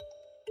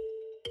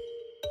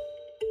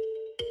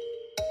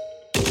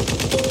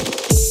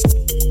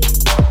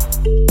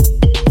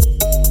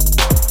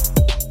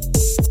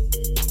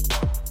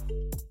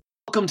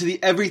welcome to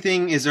the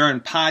Everything is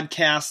Earned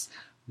podcast.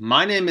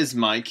 My name is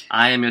Mike.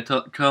 I am your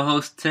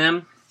co-host,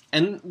 Tim.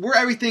 And we're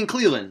Everything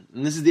Cleveland,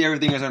 and this is the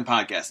Everything is Earned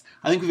podcast.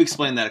 I think we've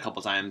explained that a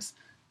couple times.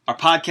 Our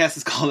podcast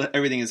is called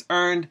Everything is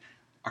Earned.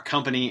 Our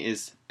company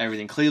is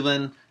Everything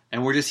Cleveland,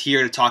 and we're just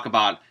here to talk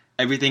about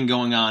everything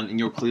going on in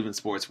your Cleveland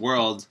sports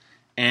world.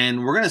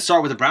 And we're going to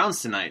start with the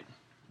Browns tonight.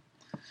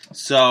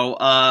 So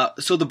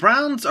the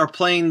Browns are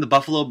playing the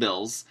Buffalo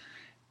Bills,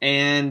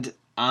 and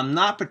I'm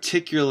not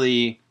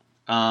particularly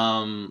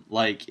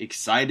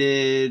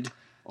excited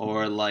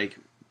or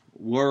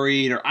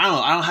worried, or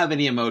I don't have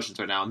any emotions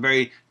right now. I'm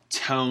very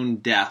tone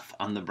deaf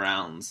on the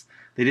Browns.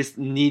 They just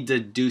need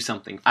to do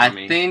something for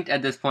me. I think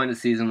at this point in the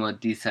season we're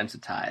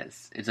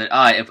desensitized. It's like,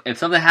 all right, if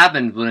something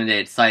happened, we're going to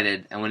get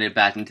excited and we're going to get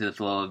back into the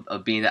flow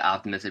of being the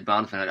optimistic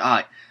Browns fan. Like, all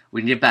right,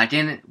 we can get back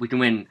in. We can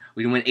win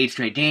 8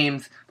 straight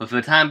games. But for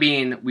the time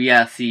being, we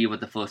gotta see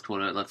what the first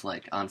quarter looks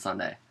like on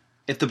Sunday.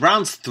 If the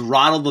Browns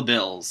throttle the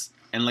Bills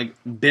and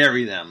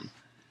bury them,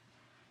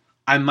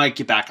 I might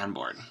get back on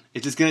board.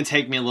 It's just going to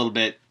take me a little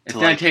bit to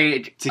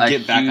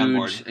get back on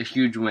board. A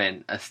huge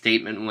win, a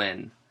statement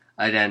win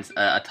against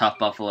a tough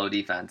Buffalo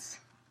defense.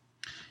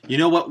 You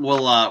know what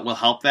will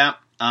help that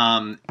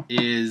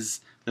is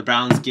the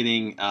Browns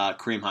getting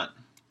Kareem Hunt.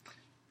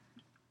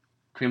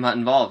 Kareem Hunt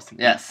involved,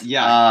 yes.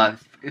 Yeah.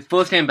 He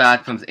first came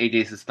back from his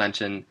 8-day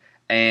suspension,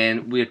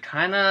 and we're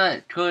kind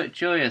of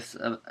curious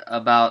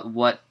about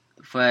what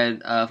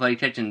Freddie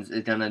Kitchens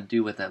is going to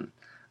do with him.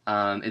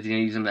 Is he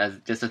going to use him as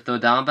just a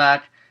third down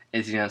back?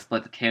 Is he going to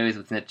split the carries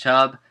with Nick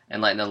Chubb and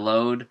lighten the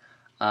load?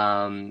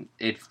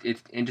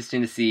 It's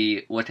interesting to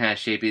see what kind of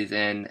shape he's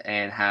in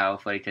and how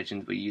Freddie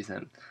Kitchens will use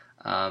him.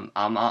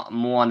 I'm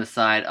more on the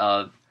side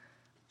of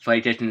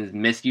Freddie Kitchens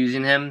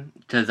misusing him,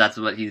 because that's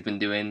what he's been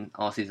doing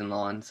all season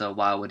long, so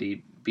why would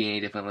he be any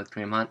different with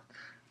Kareem Hunt?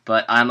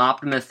 But I'm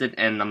optimistic,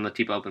 and I'm going to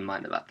keep an open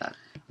mind about that.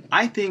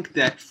 I think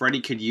that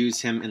Freddie could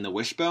use him in the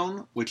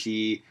wishbone, which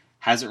he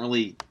hasn't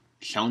really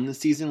shown this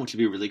season, which would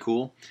be really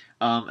cool.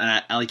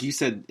 And I, like you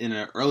said in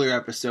an earlier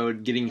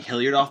episode, getting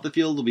Hilliard off the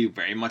field will be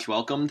very much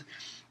welcomed.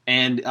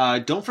 And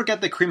don't forget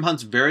that Kareem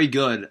Hunt's very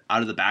good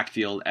out of the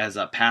backfield as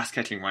a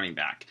pass-catching running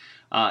back.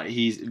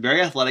 He's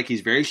very athletic,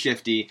 he's very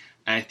shifty,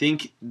 and I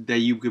think that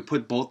you could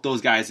put both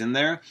those guys in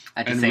there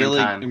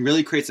and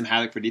really create some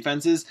havoc for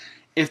defenses.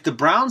 If the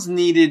Browns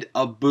needed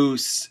a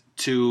boost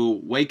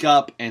to wake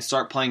up and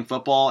start playing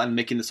football and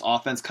making this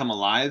offense come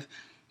alive,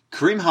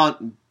 Kareem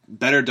Hunt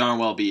better darn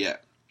well be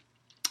it.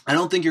 I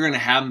don't think you're going to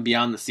have him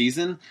beyond the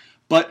season,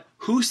 but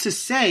who's to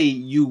say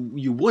you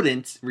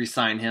wouldn't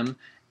re-sign him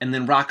and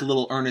then rock a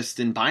little Ernest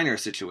and Biner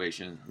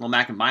situation, little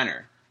Mac and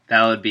Biner?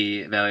 That would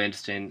be very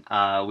interesting.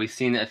 We've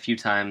seen it a few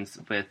times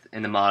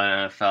in the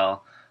modern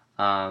NFL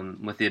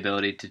with the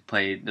ability to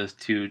play those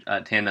two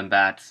tandem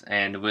backs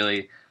and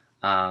really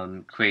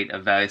create a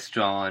very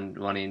strong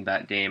running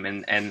back game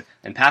and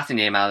passing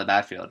game out of the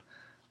backfield.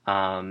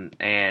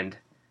 And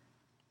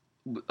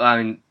I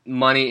mean,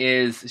 money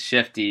is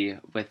shifty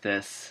with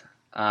this.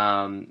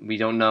 We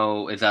don't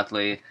know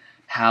exactly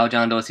how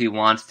John Dorsey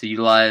wants to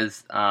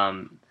utilize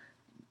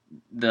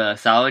the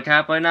salary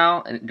cap right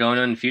now and going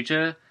in the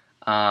future.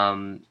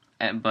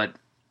 But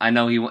I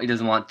know he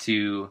doesn't want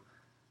to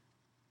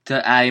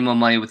add any more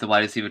money with the wide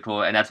receiver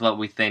core, and that's what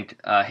we think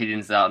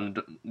Higgins is out in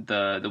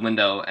the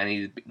window,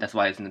 and that's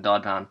why he's in the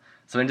dog pound.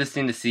 So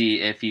interesting to see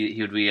if he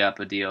would re-up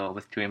a deal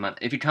with Kareem Hunt.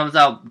 If he comes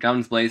out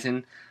guns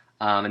blazing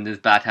in this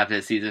back half of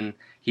the season,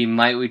 he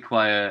might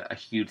require a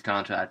huge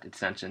contract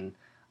extension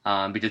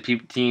because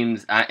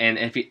teams, and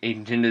if he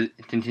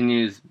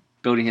continues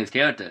building his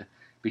character,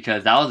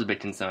 because that was a big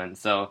concern.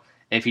 So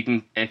if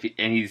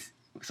he's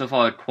so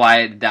far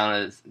quiet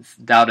doubters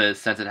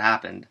since it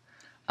happened.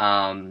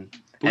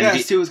 We gotta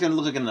see what he's gonna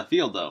look like in the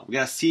field, though. We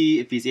gotta see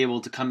if he's able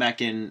to come back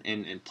in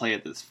and play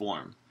at this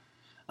form.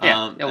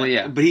 Yeah.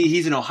 But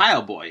he's an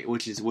Ohio boy,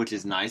 which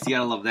is nice. You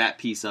gotta love that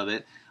piece of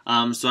it.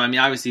 So I mean,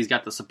 obviously he's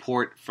got the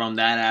support from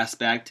that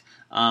aspect.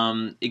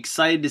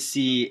 Excited to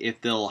see if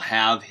they'll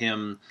have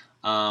him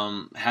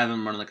run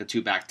like a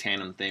 2-back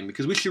tandem thing,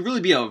 because we should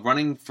really be a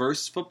running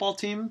first football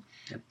team.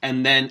 Yep.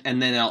 And then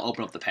I'll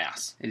open up the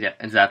pass. Yeah,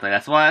 exactly.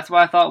 That's why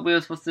I thought we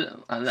were supposed to.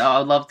 I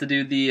would love to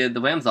do the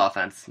Rams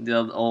offense,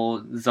 the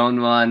old zone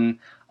run,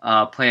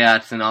 play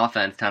action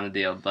offense kind of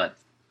deal. But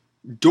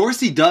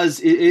Dorsey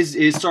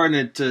is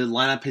starting to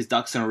line up his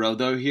ducks in a row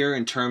though here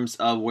in terms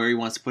of where he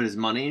wants to put his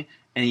money,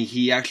 and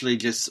he actually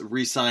just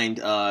re-signed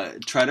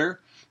Treader.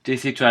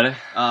 JC Treader,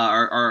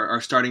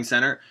 our starting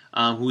center,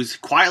 who's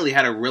quietly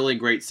had a really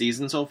great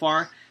season so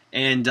far,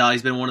 and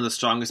he's been one of the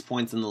strongest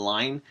points in the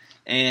line.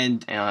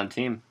 And on the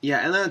team.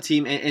 Yeah, and on the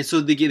team. And so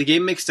the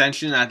game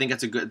extension, I think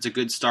it's a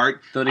good start.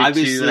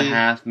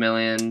 $32.5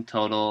 million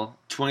total.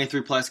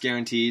 23 plus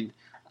guaranteed.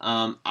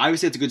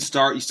 Obviously, it's a good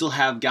start. You still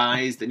have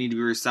guys that need to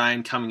be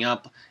re-signed coming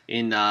up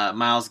in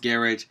Myles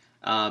Garrett,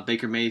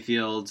 Baker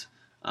Mayfield.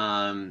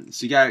 So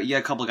you got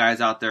a couple of guys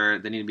out there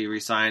that need to be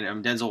re-signed.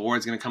 Denzel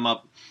Ward's going to come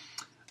up.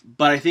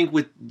 But I think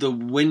with the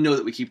window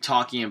that we keep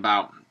talking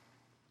about,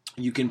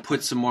 you can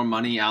put some more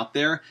money out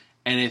there.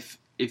 And if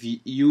if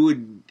you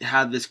would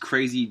have this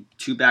crazy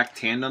 2-back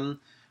tandem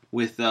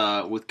with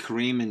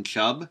Kareem and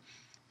Chubb,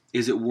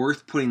 is it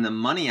worth putting the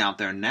money out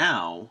there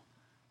now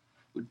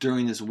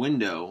during this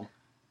window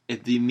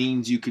if it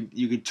means you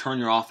could turn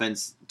your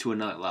offense to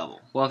another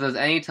level? Well, if there's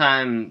any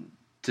time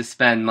to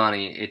spend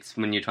money, it's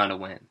when you're trying to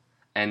win.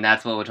 And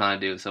that's what we're trying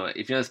to do. So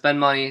if you're going to spend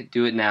money,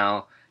 do it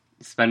now.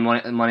 Spend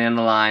money on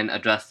the line,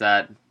 address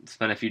that,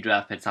 spend a few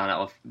draft picks on it,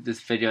 or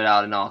just figure it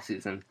out in off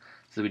season.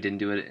 So we didn't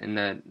do it in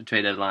the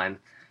trade deadline.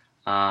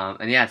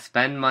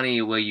 Spend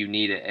money where you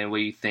need it and where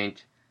you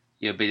think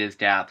your biggest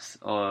gaps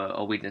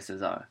or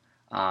weaknesses are.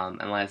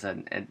 And like I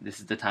said,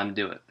 this is the time to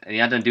do it. And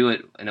you have to do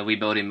it in a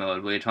rebuilding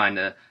mode where you're trying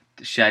to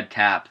shed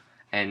cap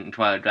and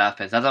try to draft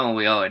picks. That's not what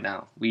we are right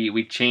now.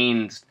 We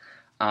changed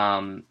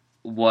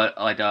what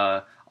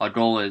our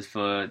goal is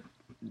for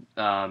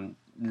the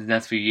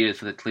next few years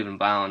for the Cleveland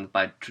Browns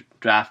by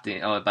drafting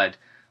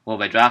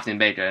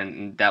Baker,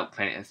 and that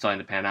is starting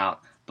to pan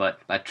out. But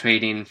by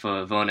trading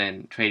for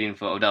Vernon, trading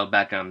for Odell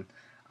Beckham,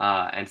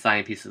 and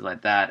signing pieces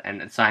like that,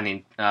 and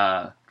signing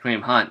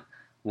Kareem Hunt,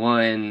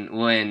 we're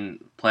in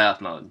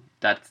playoff mode.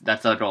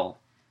 That's our goal.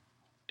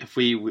 If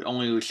we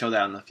only show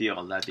that on the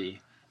field, that'd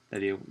be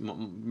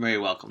very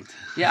welcomed.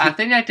 Yeah, I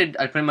think I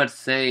pretty much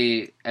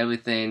say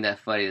everything that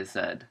Freddie has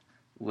said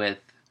with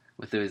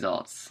the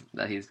results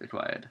that he's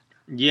acquired.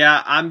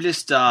 Yeah, I'm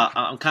just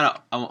I'm kind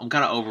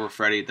of over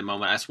Freddie at the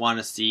moment. I just want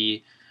to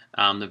see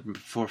them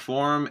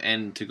perform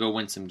and to go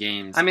win some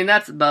games. I mean,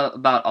 that's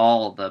about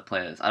all the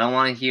players. I don't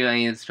want to hear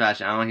any of the trash.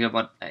 I don't want to hear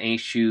about any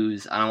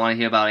shoes. I don't want to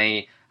hear about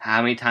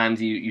how many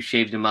times you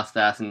shaved your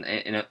mustache in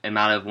an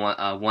amount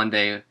of one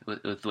day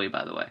with 3,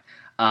 by the way.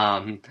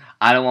 I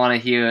don't want to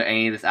hear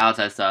any of this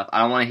outside stuff. I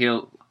don't want to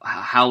hear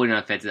how we're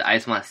going to fix it. I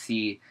just want to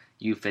see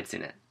you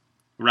fixing it.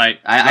 Right.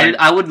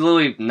 I would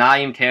literally not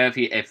even care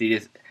if he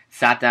just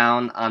sat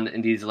down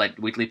in these like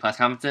weekly press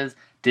conferences,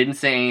 didn't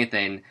say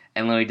anything,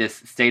 and literally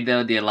just stayed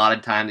there the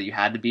allotted time that you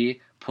had to be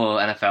per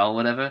NFL or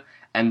whatever,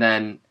 and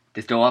then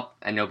just go up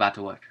and go back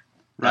to work.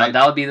 Right.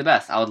 That would be the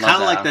best. I would love that.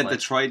 Kind of like that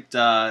Detroit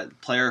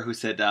player who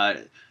said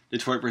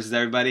Detroit versus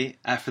everybody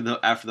after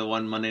the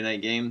one Monday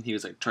night game. He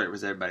was like, Detroit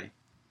versus everybody.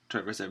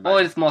 Detroit versus everybody.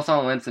 Well, it's more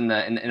Marcel Lynch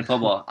in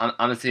football. I'm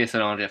going to see if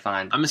someone get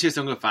fined. I'm going to see if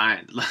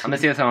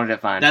someone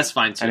get fined. That's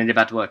fine too. And then get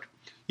back to work.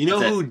 You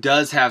know who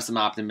does have some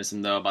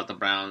optimism, though, about the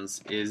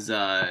Browns is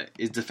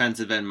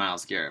defensive end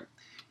Myles Garrett.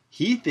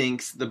 He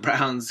thinks the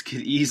Browns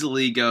could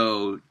easily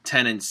go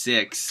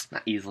 10-6.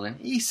 Not easily.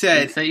 He said...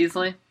 Did he say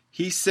easily?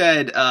 He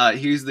said,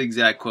 here's the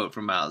exact quote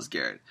from Myles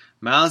Garrett.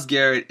 Myles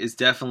Garrett is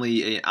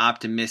definitely an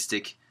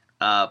optimistic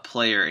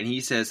player, and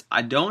he says,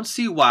 I don't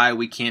see why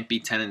we can't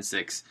be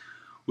 10-6.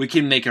 We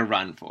can make a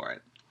run for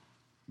it.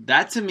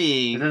 That to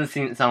me... It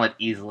doesn't sound like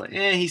easily.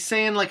 Yeah, he's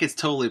saying like it's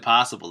totally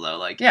possible, though.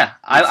 Like, yeah,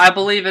 I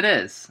believe it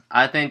is.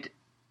 I think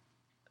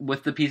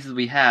with the pieces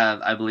we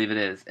have, I believe it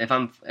is. If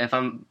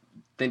I'm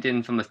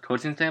thinking from a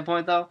coaching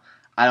standpoint, though,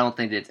 I don't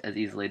think it's as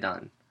easily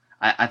done.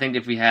 I think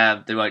if we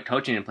have the right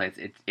coaching in place,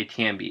 it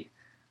can be.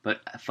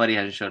 But Freddie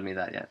hasn't showed me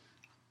that yet.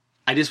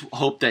 I just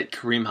hope that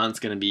Kareem Hunt's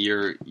going to be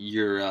your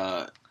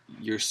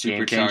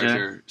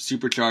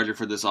supercharger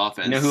for this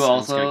offense. You know who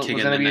also was going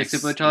to be a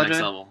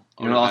supercharger?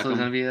 You know who also was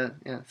going to be a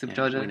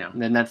supercharger? Yeah, we know.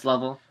 The next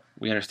level?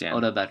 We understand.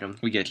 Odell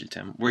Beckham. We get you,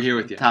 Tim. We're here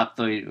with you. Top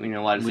 3,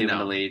 wide receiver in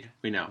the league.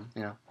 We know.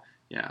 Yeah.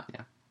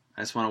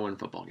 I just want to win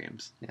football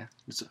games. Yeah.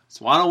 Just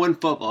want to win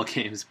football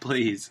games,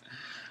 please.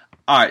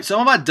 All right, so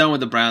I'm about done with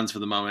the Browns for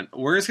the moment.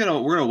 We're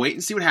gonna wait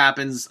and see what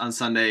happens on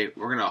Sunday.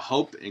 We're gonna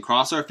hope and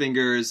cross our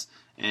fingers,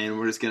 and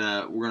we're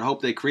gonna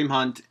hope that Kareem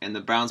Hunt and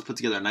the Browns put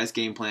together a nice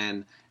game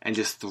plan and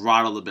just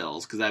throttle the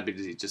Bills, because that'd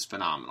be just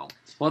phenomenal.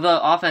 Well,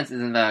 the offense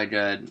isn't very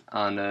good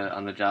on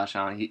the Josh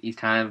Allen. He's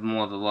kind of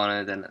more of a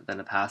runner than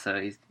a passer.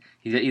 He's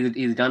a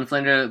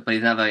gunslinger, but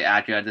he's not very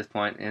accurate at this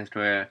point in his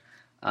career.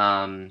 They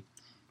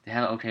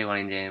have an okay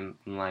running game,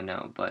 from what I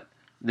know, but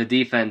the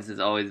defense has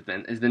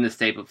been the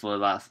staple for the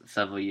last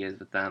several years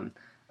with them.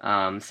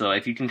 So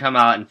if you can come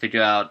out and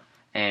figure out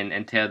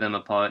and tear them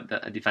apart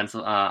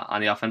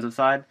on the offensive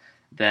side,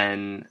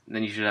 then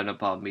you should have no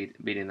problem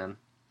beating them.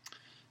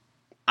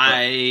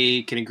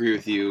 I can agree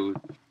with you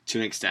to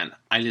an extent.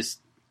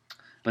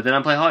 But they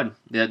don't play hard.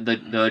 They're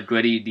a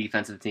gritty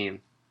defensive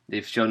team.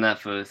 They've shown that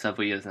for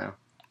several years now.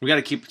 We got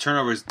to keep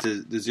turnovers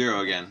to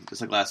 0 again,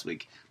 just like last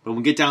week. But when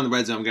we get down the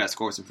red zone, we got to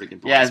score some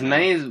freaking points. Yeah, as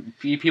many as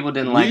people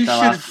didn't like the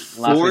last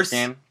week's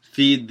game.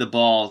 Feed the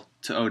ball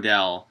to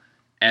Odell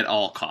at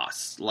all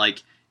costs.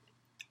 Like,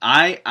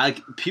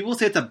 people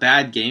say it's a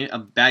bad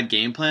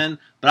game plan,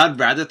 but I'd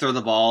rather throw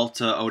the ball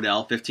to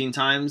Odell 15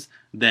 times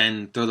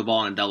than throw the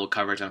ball in a double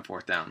coverage on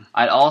 4th down.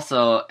 I'd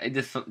also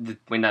just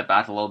bring that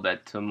back a little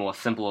bit to a more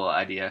simple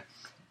idea.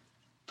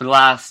 We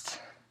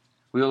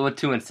were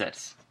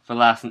 2-6. For the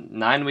last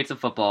 9 weeks of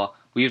football,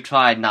 we've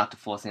tried not to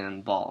force in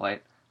the ball,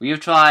 right? We have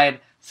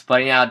tried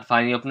spreading out,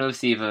 finding the open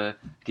receiver,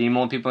 getting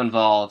more people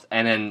involved,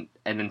 and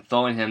then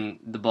throwing him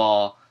the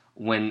ball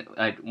when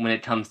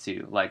it comes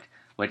to like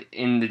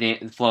in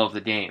the flow of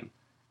the game.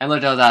 And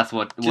Liddell, that's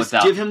what Just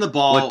up. give him the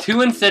ball. We're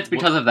 2-6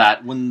 because of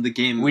that. When the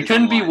game we is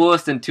couldn't be online.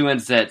 worse than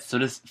 2-6. So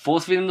just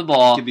force feed him the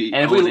ball. Could be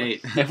and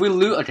if we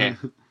lose, okay.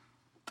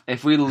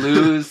 If we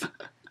lose,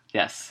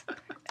 yes,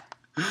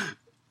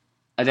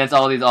 against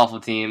all these awful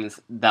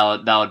teams,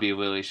 that would be a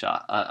real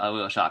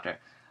shocker.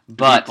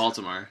 But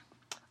Baltimore.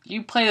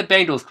 You play the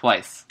Bengals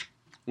twice.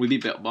 We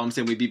beat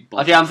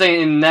Baltimore. Okay, I'm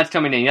saying in the next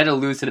coming day, you have to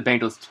lose to the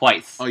Bengals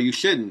twice. Oh, you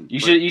shouldn't. You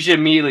should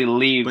immediately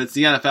leave. But it's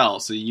the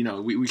NFL,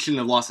 so we shouldn't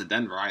have lost to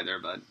Denver either.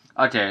 But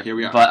okay, here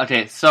we are. But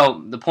okay,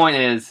 so the point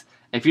is,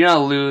 if you're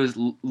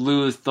gonna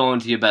lose throwing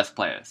to your best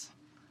players.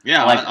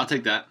 Yeah, like, I'll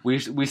take that.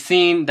 We've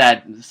seen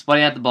that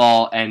splitting out the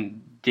ball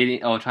and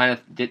trying to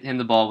get him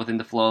the ball within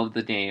the flow of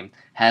the game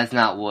has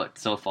not worked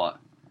so far.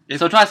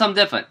 So try something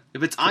different.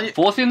 If it's on,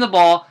 force him the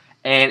ball,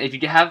 and if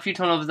you have a few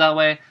turnovers that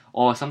way,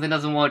 or something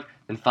doesn't work,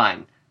 then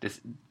fine.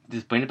 Just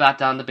bring it back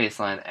down the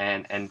baseline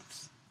and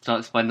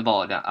start spreading the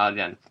ball out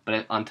again.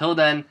 But until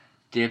then,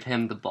 give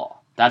him the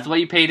ball. That's why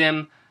you paid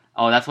him.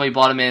 Oh, that's why you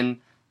bought him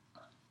in.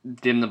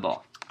 Give him the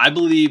ball. I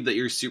believe that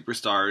your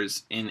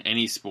superstars in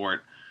any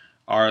sport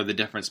are the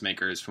difference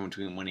makers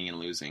between winning and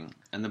losing.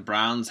 And the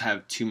Browns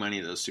have too many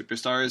of those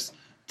superstars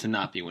to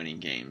not be winning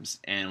games.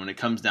 And when it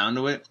comes down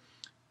to it,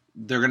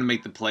 they're going to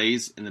make the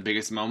plays in the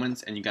biggest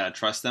moments, and you got to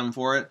trust them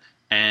for it.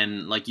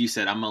 And like you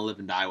said, I'm going to live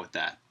and die with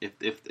that.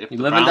 If you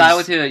live and die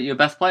with your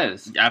best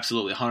players.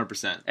 Absolutely,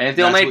 100%. And if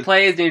they don't make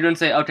plays, then you're going to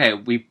say, okay,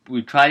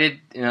 we tried it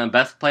in our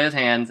best players'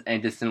 hands,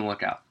 and it just didn't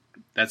work out.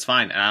 That's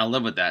fine, and I'll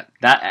live with that.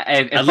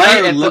 I'd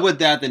rather live with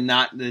that than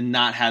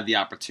not have the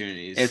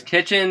opportunities. If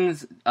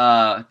Kitchens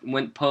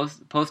went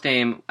post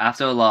game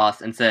after a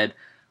loss and said,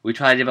 we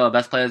tried to give our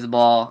best players the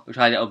ball, we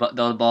tried to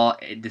throw the ball,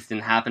 it just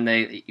didn't happen.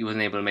 He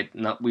wasn't able to make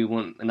enough. We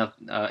weren't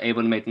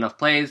able to make enough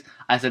plays.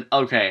 I said,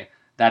 okay,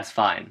 that's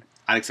fine.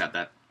 I'd accept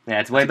that. Yeah,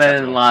 it's way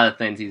better than a lot of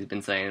things he's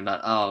been saying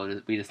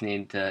about. We just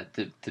need to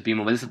be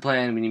more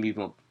disciplined. We need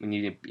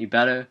to be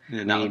better.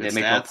 Yeah, we need to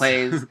make more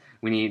plays.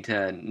 We need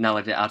to not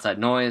let the outside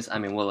noise. I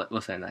mean,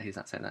 we'll say that he's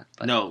not saying that.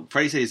 But. No,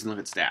 Freddie says he doesn't look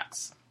at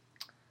stats.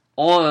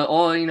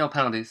 Or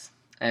penalties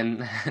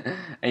and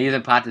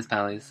even practice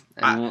penalties.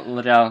 And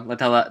let how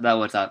that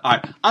works out. All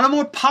right. On a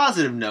more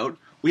positive note,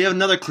 we have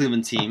another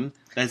Cleveland team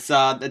that's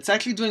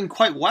actually doing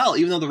quite well,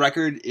 even though the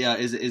record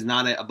is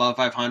not above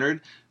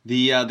 500.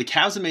 The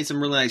Cavs have made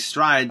some really nice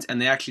strides,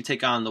 and they actually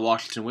take on the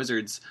Washington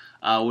Wizards,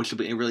 which will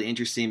be really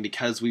interesting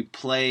because we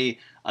play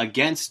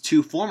against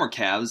two former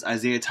Cavs,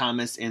 Isaiah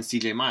Thomas and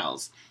C.J.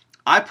 Miles.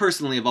 I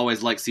personally have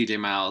always liked C.J.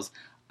 Miles.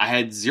 I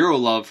had zero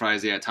love for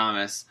Isaiah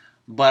Thomas,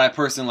 but I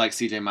personally like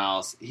C.J.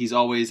 Miles. He's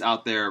always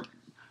out there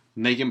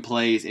making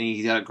plays, and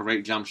he's got a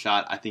great jump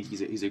shot. I think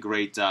he's a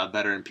great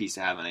veteran piece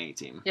to have on any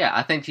team. Yeah,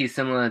 I think he's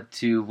similar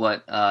to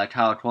what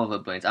Kyle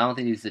Korver brings. I don't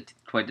think he's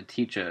quite the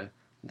teacher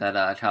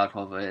that Kyle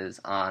Korver is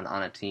on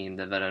a team,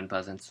 the veteran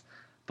presence.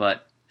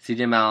 But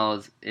C.J.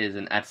 Miles is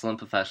an excellent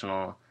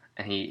professional,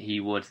 and he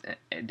works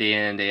day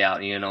in and day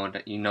out. You know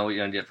what you're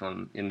going to get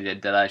from a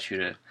dead-eye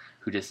shooter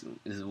who just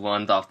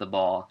runs off the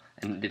ball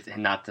and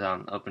knocks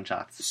down open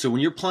shots. So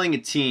when you're playing a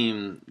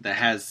team that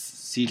has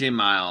C.J.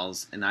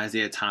 Miles and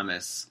Isaiah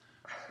Thomas,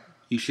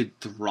 you should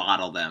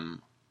throttle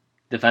them.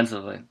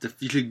 Defensively.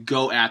 You should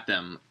go at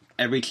them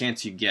every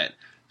chance you get.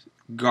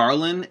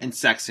 Garland and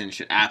Sexton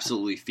should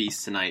absolutely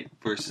feast tonight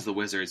versus the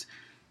Wizards.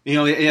 You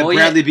know, you have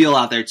Bradley Beal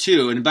out there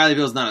too, and Bradley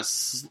Beal's not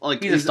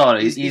he's a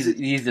starter.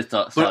 He's the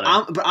starter.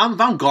 But if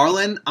I'm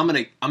Garland, I'm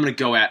gonna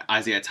go at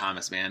Isaiah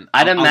Thomas, man.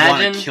 I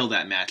want to kill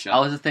that matchup. I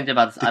was just thinking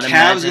about this. The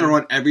Cavs are gonna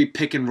run every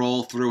pick and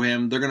roll through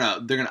him. They're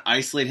gonna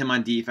isolate him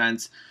on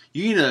defense.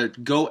 You need to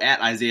go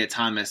at Isaiah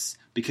Thomas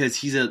because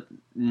he's a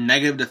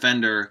negative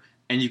defender.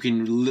 And you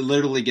can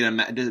literally get a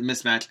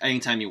mismatch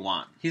anytime you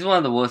want. He's one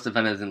of the worst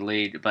defenders in the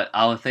league, but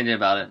I was thinking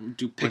about it.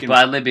 With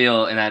Bradley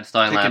Beal in that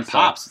starting lineup.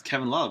 Pops with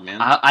Kevin Love, man.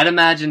 I'd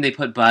imagine they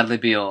put Bradley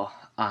Beal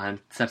on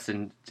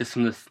Sexton just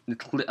from the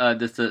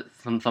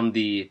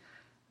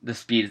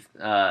speed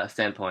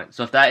standpoint.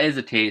 So if that is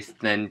the case,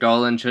 then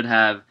Garland should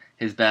have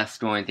his best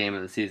scoring game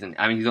of the season.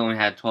 I mean, he's only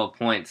had 12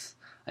 points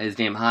at his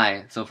game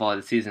high so far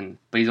this season,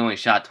 but he's only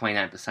shot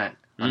 29%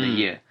 on the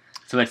year.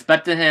 So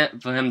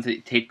expected for him to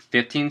take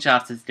 15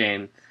 shots this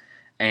game,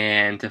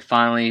 and to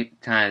finally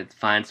kind of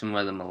find some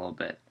rhythm a little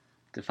bit.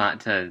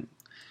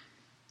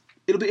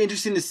 It'll be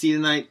interesting to see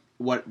tonight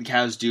what the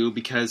Cavs do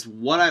because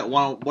what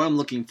I'm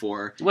looking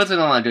for.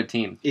 Wizards on a good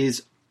team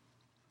is.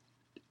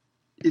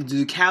 Do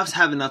the Cavs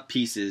have enough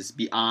pieces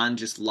beyond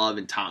just Love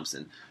and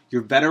Thompson?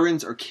 Your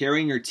veterans are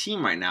carrying your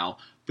team right now,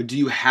 but do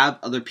you have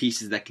other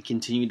pieces that can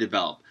continue to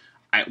develop?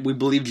 We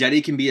believe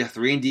Jetty can be a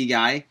 3-and-D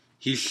guy.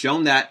 He's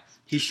shown that.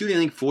 He's shooting, I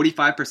think,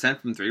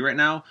 45% from 3 right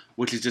now,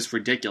 which is just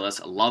ridiculous.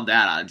 I love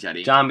that out of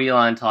Jetty. John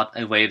Beilein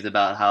raved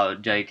about how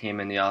Jetty came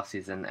in the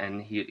offseason,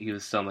 and he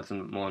was so much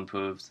more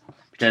improved.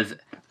 Because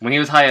when he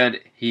was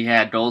hired, he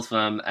had goals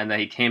for him, and then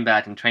he came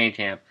back in training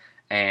camp,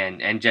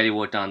 and Jetty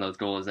worked on those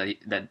goals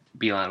that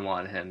Beilein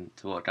wanted him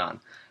to work on.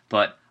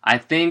 But I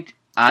think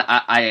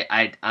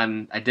I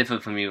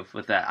differ from you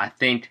with that. I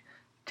think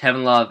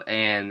Kevin Love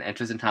and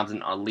Tristan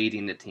Thompson are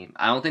leading the team.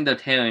 I don't think they're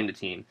carrying the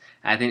team.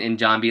 I think in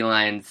John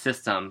Beilein's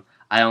system,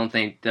 I don't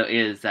think there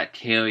is that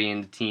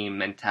carrying the team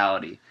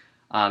mentality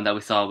that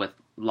we saw with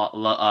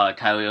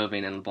Kyrie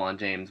Irving and LeBron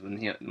James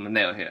when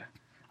they were here.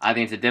 I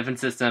think it's a different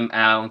system,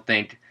 and I don't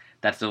think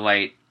that's the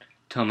right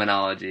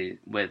terminology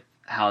with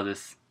how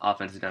this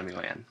offense is going to be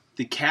ran.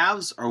 The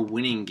Cavs are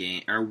winning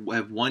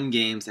have won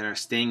games and are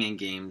staying in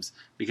games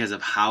because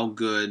of how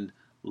good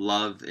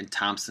Love and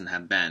Thompson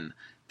have been.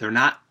 They're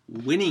not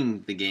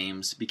winning the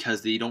games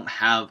because they don't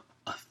have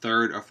a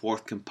third or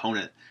fourth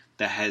component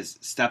that has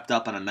stepped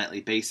up on a nightly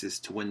basis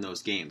to win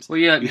those games. Well,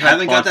 yeah, you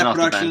haven't got that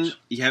production.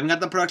 You haven't got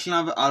the production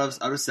out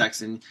of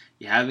Sexton.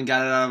 You haven't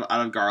got it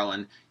out of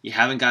Garland. You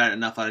haven't got it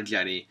enough out of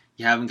Jetty.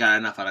 You haven't got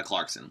enough out of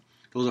Clarkson.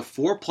 Those are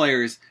four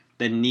players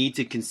that need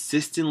to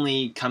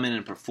consistently come in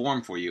and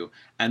perform for you.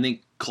 I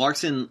think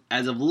Clarkson,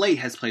 as of late,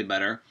 has played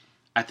better.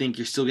 I think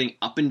you're still getting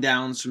up and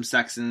downs from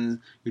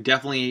Sexton. You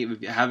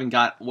definitely haven't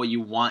got what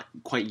you want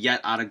quite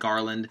yet out of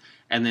Garland.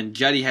 And then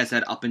Jetty has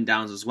had up and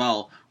downs as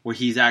well, where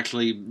he's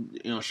actually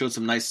showed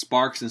some nice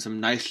sparks and some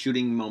nice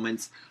shooting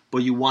moments.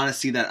 But you want to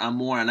see that on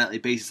more on a nightly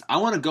basis. I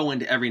want to go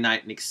into every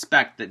night and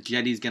expect that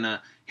Jetty's going to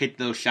hit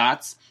those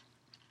shots,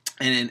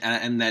 and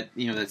that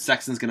that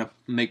Sexton's going to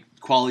make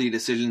quality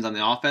decisions on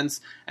the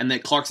offense, and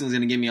that Clarkson's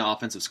going to give me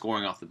offensive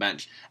scoring off the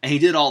bench. And he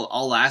did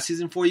all last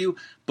season for you,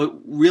 but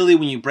really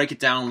when you break it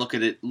down, look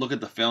at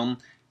the film,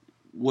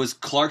 was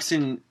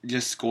Clarkson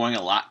just scoring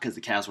a lot because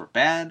the Cavs were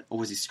bad, or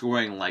was he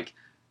scoring like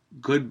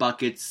good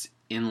buckets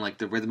in like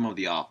the rhythm of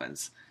the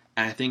offense?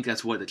 And I think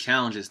that's what the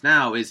challenge is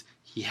now, is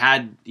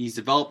he's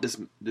developed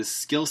this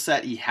skill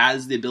set, he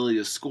has the ability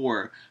to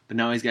score, but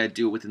now he's got to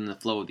do it within the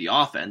flow of the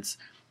offense,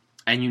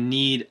 and you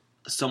need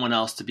someone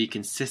else to be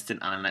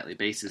consistent on a nightly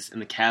basis,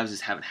 and the Cavs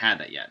just haven't had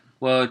that yet.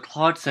 Well,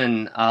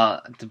 Clarkson,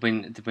 to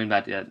bring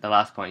back the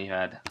last point you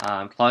had,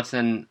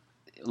 Clarkson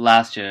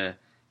last year,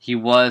 he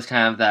was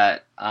kind of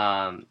that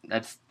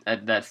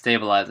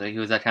stabilizer. He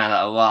was that kind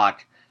of a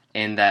rock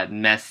in that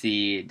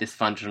messy,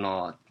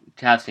 dysfunctional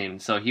Cavs team.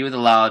 So he was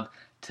allowed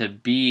to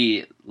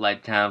be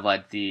like kind of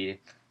like the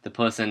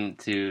person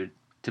to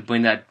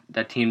bring that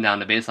team down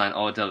the baseline,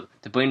 or to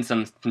bring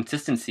some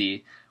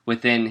consistency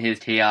within his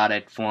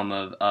chaotic form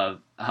of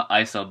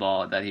iso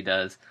ball that he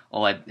does,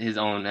 or like his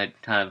own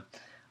kind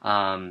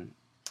of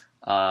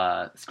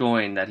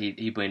scoring that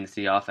he brings to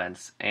the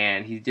offense.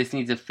 And he just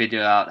needs to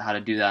figure out how to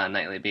do that on a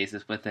nightly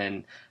basis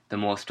within the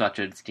more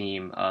structured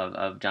scheme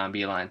of John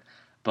Beilein.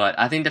 But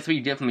I think that's what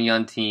you get from a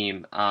young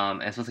team,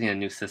 especially in a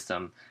new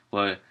system,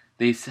 where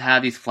they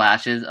have these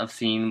flashes of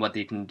seeing what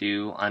they can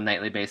do on a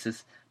nightly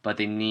basis, but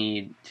they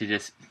need to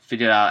just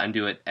figure it out and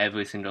do it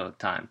every single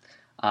time.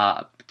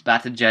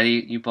 Back to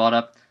Jetty, you brought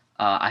up.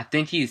 I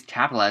think he's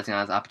capitalizing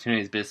on his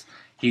opportunities, because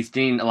he's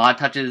getting a lot of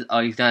touches.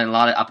 He's done a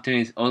lot of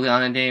opportunities early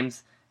on in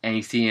games, and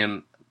you see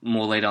him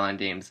more later on in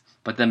games.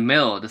 But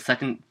the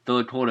second,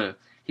 third quarter,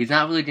 he's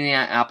not really getting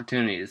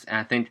opportunities. And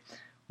I think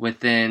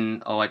within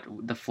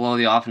the flow of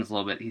the offense a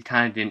little bit, he's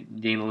kind of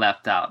getting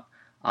left out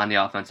on the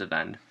offensive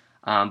end.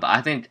 But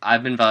I think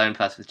I've been very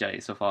impressed with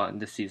Jetty so far in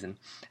this season.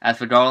 As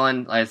for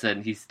Garland, like I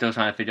said, he's still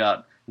trying to figure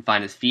out and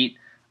find his feet.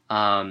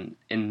 In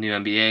the new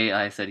NBA,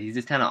 like I said, he's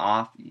just kind of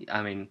off.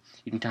 I mean,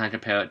 you can kind of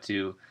compare it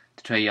to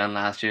Trae Young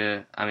last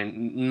year. I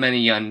mean, many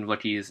young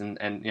rookies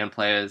and young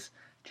players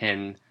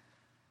can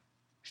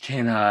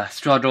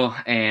struggle,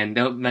 and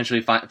they'll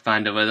eventually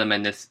find a rhythm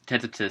and just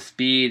test to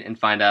speed and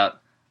find out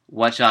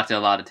what shots they're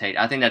allowed to take.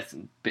 I think that's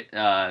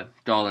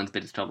Garland's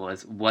biggest trouble,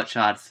 is what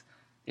shots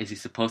is he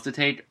supposed to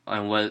take,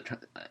 and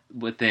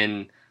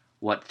within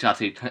what shots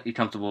he's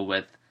comfortable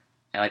with,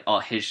 like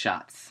all his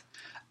shots.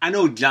 I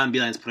know John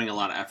Beilein's putting a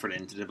lot of effort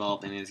into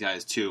developing these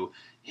guys too.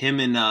 Him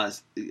and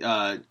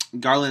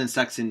Garland and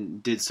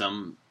Sexton did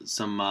some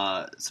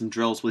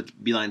drills with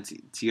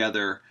Beilein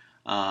together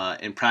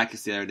in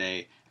practice the other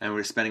day, and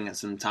we're spending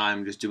some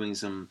time just doing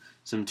some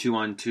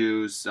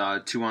 2-on-2s,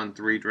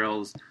 2-on-3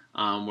 drills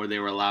where they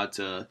were allowed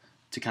to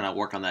kind of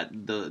work on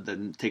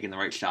the taking the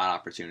right shot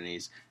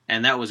opportunities,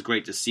 and that was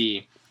great to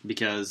see,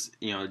 because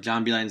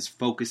John Beilein's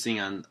focusing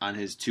on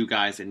his two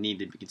guys that need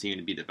to continue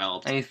to be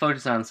developed, and he's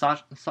focused on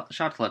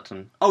shot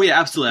selection. Oh yeah,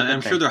 absolutely. I'm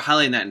sure they're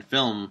highlighting that in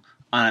film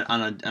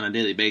on a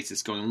daily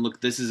basis, going,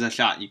 look, this is a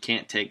shot you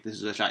can't take. This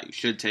is a shot you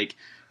should take.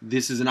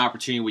 This is an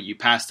opportunity where you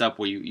passed up,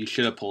 where you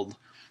should have pulled.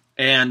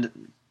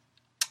 And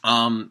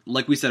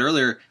like we said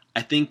earlier,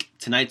 I think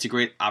tonight's a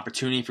great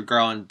opportunity for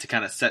Garland to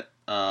kind of set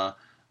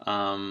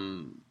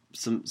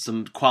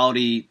some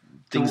quality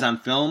things on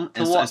film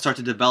and start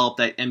to develop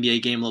that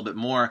NBA game a little bit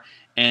more.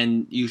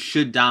 And you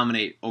should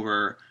dominate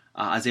over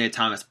Isaiah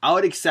Thomas. I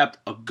would accept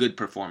a good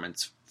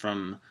performance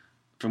from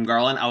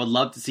Garland. I would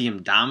love to see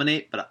him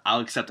dominate, but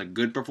I'll accept a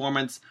good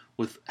performance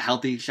with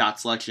healthy shot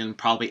selection.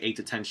 Probably 8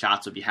 to 10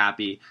 shots would be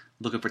happy.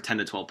 Looking for 10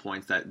 to 12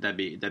 points. That'd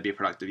be a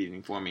productive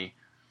evening for me.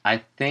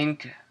 I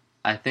think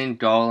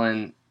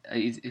Garland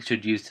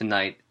should use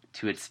tonight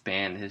to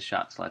expand his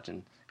shot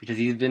selection, because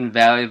he's been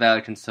very,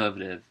 very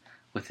conservative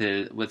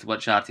with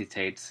what shots he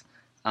takes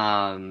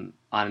on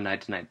a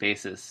night-to-night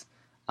basis.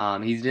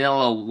 He's been a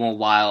little more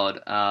wild,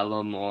 a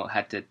little more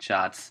hectic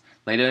shots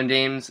later in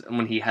games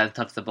when he has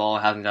touched the ball,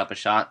 hasn't got up a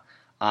shot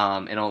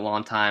in a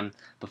long time.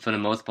 But for the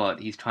most part,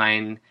 he's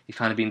trying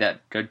to be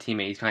that good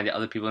teammate. He's trying to get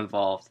other people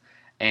involved,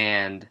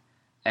 and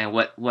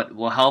what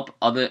will help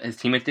his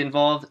teammates get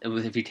involved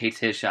is if he takes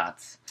his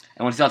shots.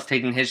 And once he starts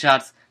taking his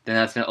shots, then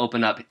that's going to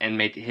open up and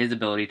make his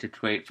ability to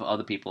create for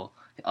other people,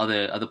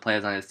 other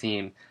players on his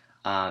team,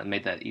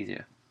 make that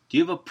easier. Do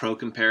you have a pro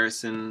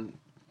comparison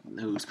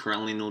who's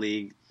currently in the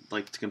league,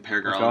 like to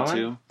compare Garland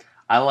to?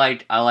 I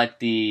like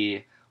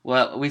the.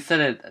 Well, we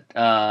said it.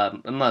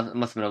 It must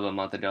have been over a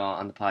month ago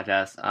on the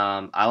podcast.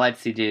 I like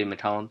C.J.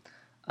 McCollum.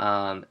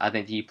 I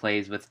think he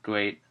plays with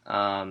great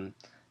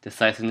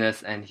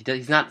decisiveness, and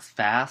he's not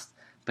fast,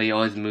 but he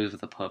always moves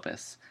with a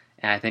purpose.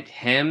 And I think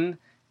him,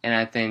 and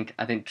I think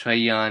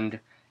Trae Young,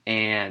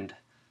 and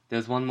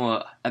there's one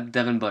more,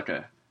 Devin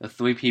Booker. The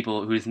three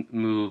people who just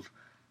move.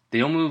 They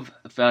don't move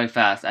very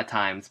fast at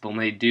times, but when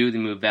they do, they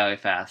move very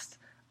fast.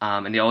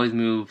 And they always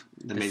move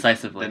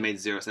decisively. That made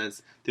zero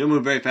sense. They don't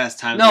move very fast.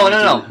 Times. No.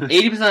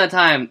 80% of the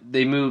time,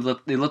 they move.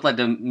 They look like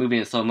they're moving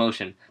in slow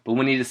motion. But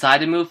when they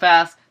decide to move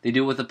fast, they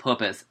do it with a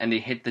purpose, and they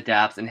hit the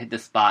gaps and hit the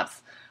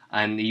spots,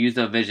 and they use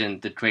their vision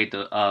to create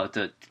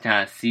to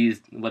kind of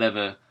seize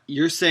whatever.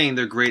 You're saying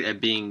they're great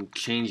at being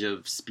change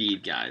of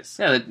speed guys.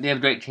 Yeah, they have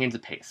great change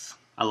of pace.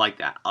 I like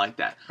that.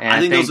 And I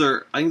think those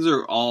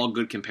are all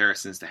good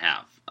comparisons to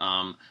have.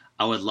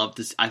 I would love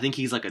to. I think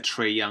he's like a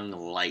Trae Young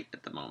light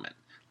at the moment.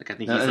 Like I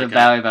think he's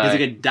like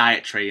a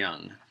diet Trae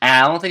Young. And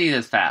I don't think he's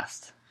as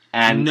fast.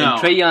 And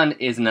Trae Young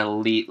is an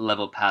elite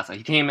level passer.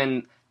 He came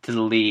in to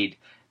the league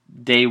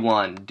day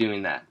one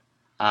doing that.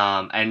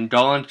 And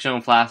Garland's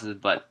shown flashes,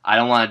 but I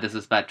don't want to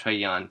disrespect Trae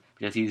Young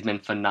because he's been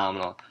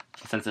phenomenal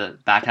since the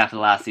back half of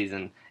the last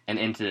season and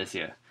into this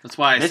year. That's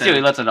why this year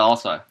he looks at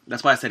all-star.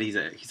 That's why I said he's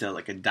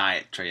like a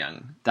diet Trae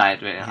Young.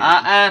 Diet Trae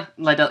Young.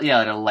 Like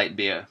a light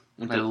beer.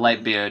 Like a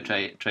light beer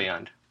Trae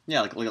Young.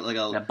 Yeah, like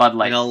a Bud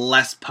Light. Like a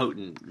less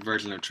potent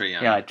version of Trae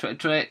Young. Yeah,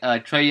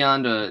 Trae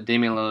Young or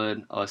Damian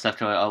Lillard or Steph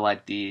Curry are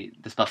like the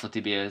specialty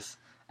beers,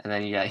 and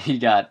then you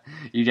got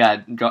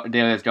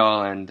Darius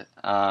Garland.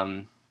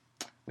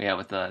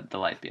 With the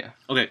light beer.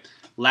 Okay,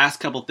 last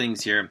couple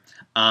things here.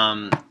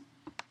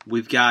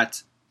 We've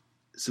got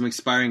some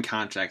expiring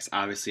contracts,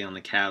 obviously, on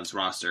the Cavs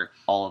roster.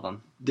 All of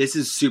them. This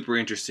is super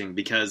interesting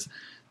because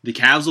the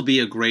Cavs will be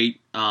a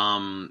great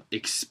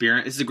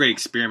experiment. This is a great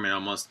experiment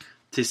almost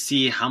to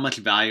see how much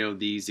value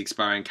these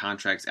expiring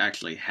contracts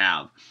actually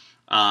have.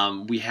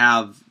 We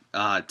have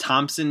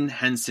Thompson,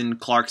 Henson,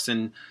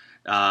 Clarkson,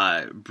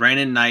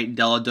 Brandon Knight,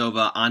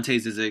 Dellavedova, Ante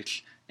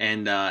Zizic,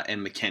 and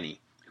McKinney,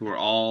 who are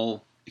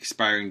all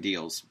expiring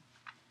deals.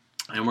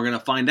 And we're going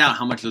to find out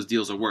how much those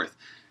deals are worth.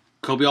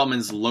 Kobe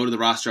Altman's loaded the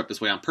roster up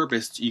this way on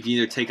purpose. You can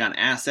either take on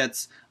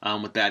assets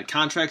with bad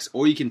contracts,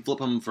 or you can flip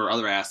them for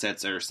other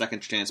assets or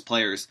second chance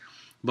players.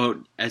 But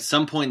at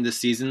some point this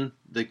season,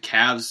 the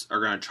Cavs are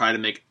going to try to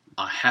make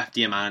a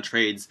hefty amount of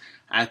trades.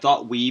 I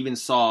thought we even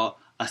saw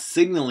a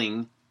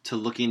signaling to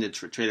looking to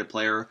trade a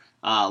player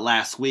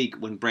last week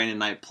when Brandon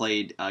Knight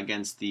played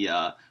against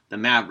the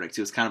Mavericks.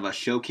 It was kind of a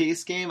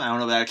showcase game. I don't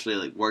know if it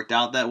actually worked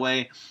out that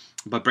way.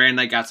 But Brandon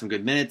Knight got some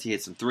good minutes. He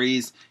hit some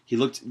threes. He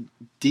looked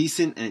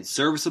decent and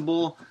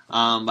serviceable.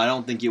 But I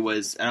don't think it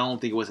was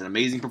an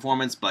amazing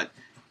performance. But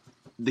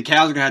the Cavs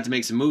are going to have to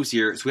make some moves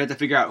here. So we have to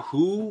figure out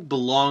who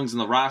belongs on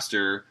the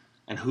roster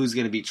and who's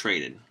going to be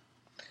traded.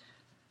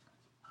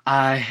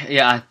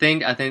 I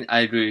think I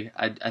agree.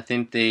 I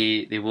think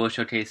they will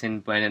showcase in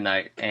Brandon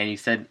Knight, and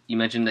you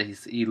mentioned that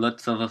he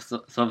looked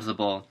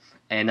serviceable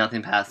and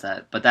nothing past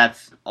that. But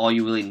that's all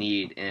you really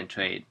need in a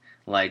trade.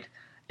 Like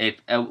if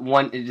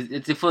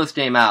it's your first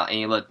game out and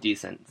you look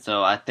decent.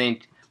 So I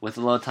think with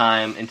a little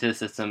time into the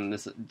system,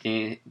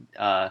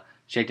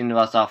 shaking the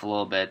rust off a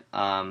little bit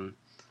because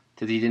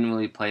he didn't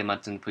really play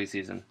much in the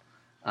preseason.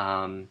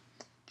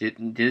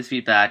 Did his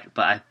feet back,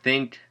 but I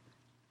think.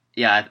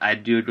 Yeah, I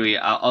do agree.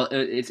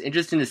 It's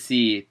interesting to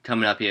see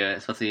coming up here,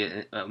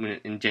 especially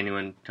in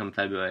January, come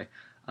February,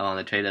 on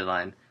the trade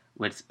deadline.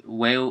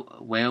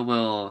 Where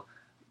will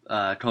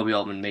Kobe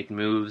Altman make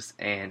moves,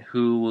 and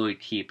who will he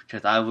keep?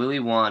 Because I really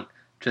want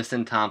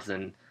Tristan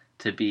Thompson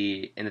to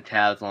be in the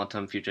Cavs'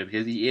 long-term future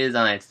because he is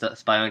on an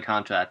expiring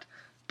contract.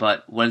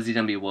 But what is he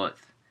going to be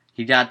worth?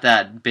 He got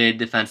that big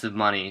defensive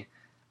money,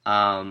 the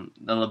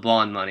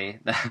LeBron money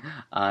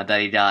that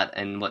he got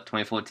in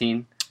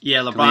 2014.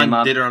 Yeah,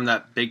 LeBron did earn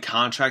that big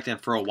contract, and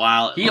for a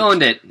while he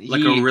owned it.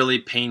 Like a really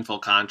painful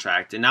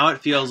contract, and now it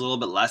feels a little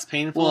bit less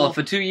painful. Well,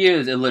 for 2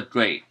 years it looked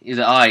great. He's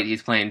like, all right.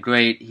 He's playing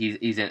great.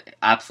 He's an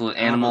absolute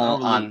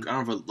animal. I don't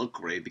know if it looked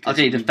great because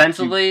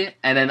defensively,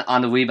 and then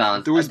on the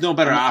rebounds, there was no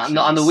better option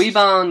on the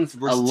rebounds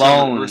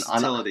alone.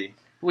 Versatility.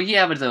 He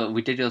averaged a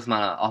ridiculous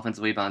amount of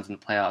offensive rebounds in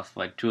the playoffs for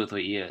like 2 or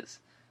 3 years,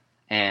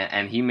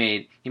 and he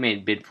made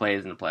big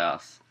plays in the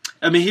playoffs.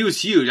 I mean, he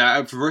was huge.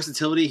 For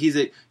versatility, he's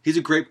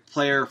a great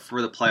player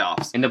for the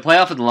playoffs. In the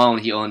playoffs alone,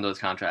 he owned those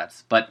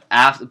contracts. But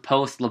after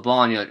post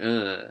LeBron, you're like,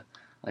 ugh.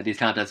 Like these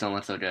contests don't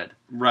look so good.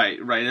 Right.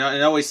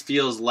 It always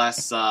feels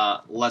less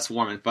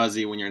warm and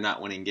fuzzy when you're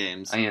not winning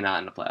games. And you're not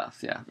in the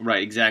playoffs, yeah.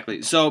 Right,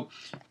 exactly. So,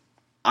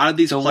 out of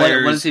these So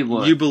players, what is he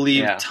worth? you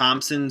believe Yeah.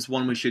 Thompson's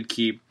one we should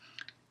keep.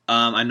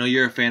 I know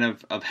you're a fan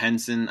of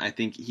Henson. I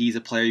think he's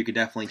a player you could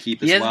definitely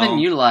keep as He well. hasn't been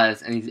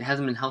utilized, and he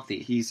hasn't been healthy.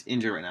 He's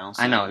injured right now.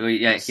 So I know.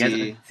 Yeah, we'll he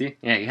hasn't. See,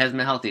 yeah, he hasn't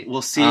been healthy.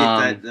 We'll see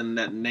if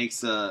that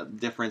makes a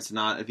difference.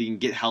 Not if he can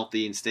get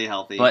healthy and stay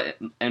healthy. But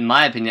in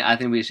my opinion, I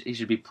think he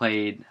should be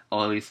played,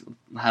 or at least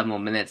have more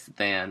minutes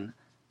than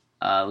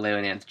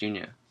Larry Nance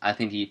Jr. I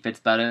think he fits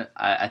better.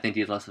 I think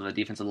he's less of a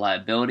defensive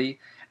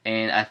liability,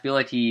 and I feel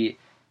like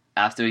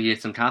after he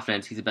gets some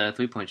confidence, he's a better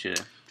 3-point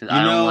shooter. Because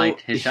I don't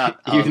like his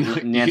shot,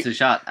 Nance's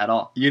shot at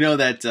all. You know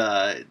that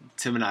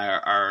Tim and I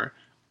are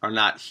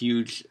not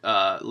huge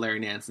Larry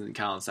Nance and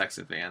Colin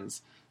Sexton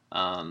fans.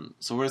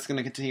 So we're just going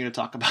to continue to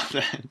talk about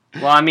that.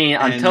 Well, I mean,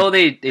 until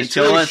they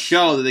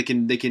show that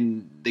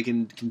they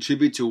can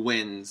contribute to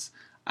wins,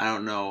 I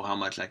don't know how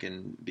much I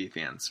can be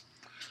fans.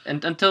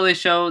 And until they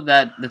show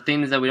that the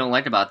things that we don't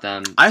like about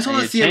them, I just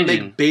want to see them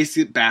changing. make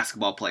basic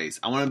basketball plays.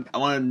 I want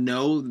to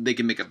know that they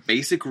can make a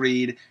basic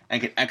read and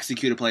can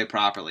execute a play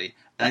properly.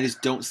 And I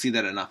just don't see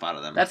that enough out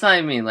of them. That's not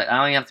even me. Like, I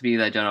don't even have to be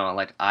that general.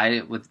 Like,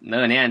 with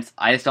Larry Nance,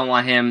 I just don't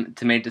want him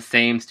to make the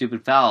same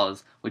stupid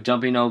fouls with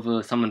jumping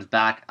over someone's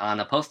back on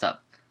a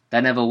post-up.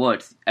 That never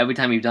works. Every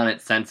time you've done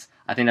it since,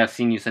 I think I've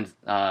seen you since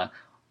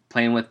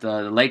playing with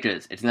the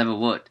Lakers, it's never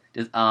worked.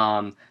 Just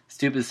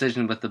stupid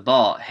decision with the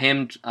ball.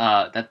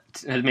 That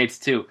makes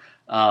two.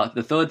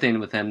 The third thing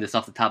with him, just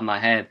off the top of my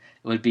head,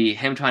 would be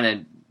him trying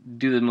to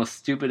do the most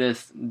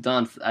stupidest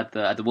dunks at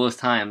the worst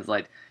times.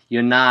 Like,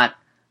 you don't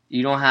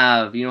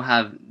have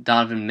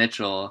Donovan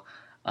Mitchell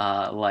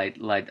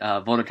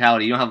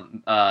verticality. You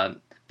don't have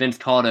Vince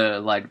Carter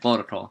like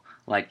vertical.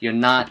 Like,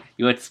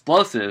 you're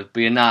explosive,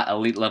 but you're not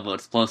elite level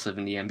explosive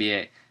in the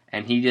NBA.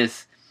 And he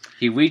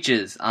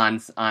reaches on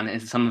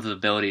some of his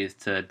abilities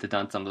to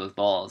dunk some of those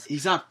balls.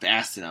 He's not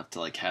fast enough to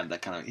like have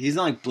that kind of. He's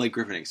not like Blake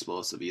Griffin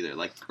explosive either.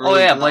 Like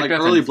Blake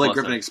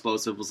Griffin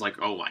explosive was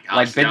like, oh my gosh,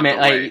 like big man.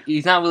 Like,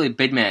 he's not really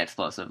big man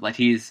explosive. Like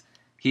he's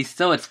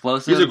still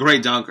explosive. He's a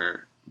great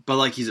dunker, but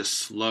like he's a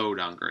slow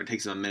dunker. It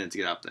takes him a minute to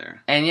get up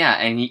there. And yeah,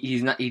 and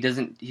he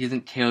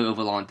doesn't carry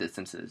over long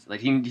distances.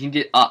 Like he can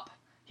get up.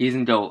 He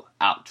doesn't go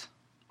out.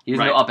 He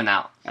doesn't go up and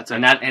out. That's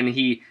right.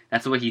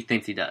 That's what he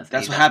thinks he does.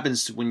 That's what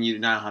happens when you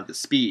not have the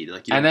speed.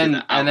 Like you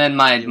my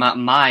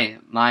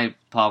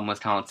problem with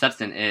Colin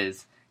Sexton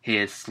is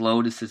his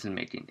slow decision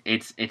making.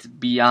 It's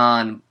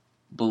beyond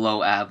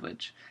below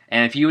average.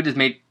 And if you would just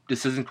make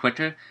decisions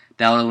quicker,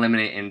 that would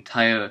eliminate an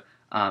entire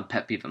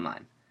pet peeve of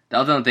mine. The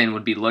other thing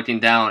would be looking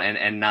down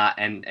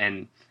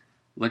and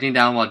looking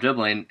down while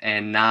dribbling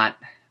and not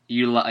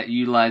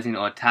utilizing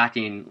or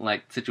attacking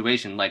like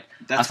situation. Like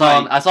I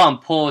saw him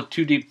pull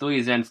 2 deep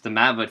threes against the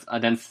Mavericks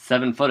against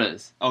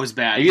 7-footers. Oh, it's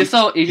bad.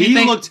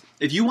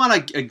 If you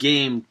want a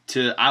game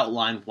to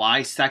outline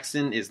why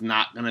Sexton is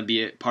not going to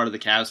be a part of the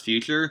Cavs'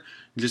 future,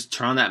 just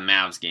turn on that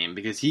Mavs game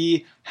because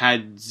he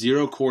had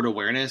zero court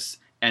awareness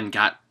and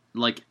got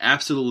like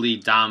absolutely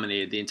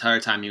dominated the entire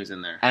time he was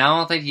in there. And I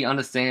don't think he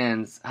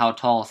understands how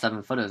tall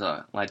 7-footers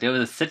are. Like there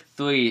was a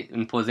 6'3"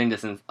 in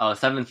Porzingis and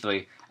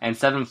 7'3" and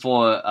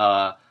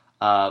 7'4"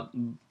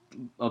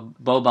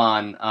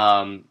 Boban,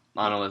 I don't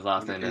know his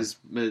last name is.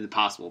 It's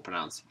possible to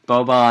pronounce.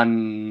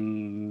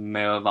 Boban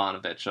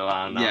Milovanovic, or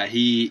I don't know. Yeah,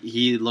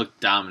 he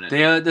looked dominant.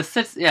 The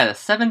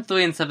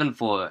 7'3" and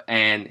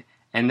 7'4",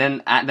 and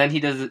then he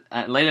does it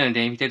later in the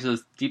game. He takes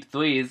those deep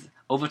threes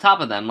over top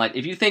of them. Like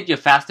if you think you're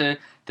faster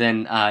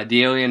than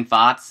De'Aaron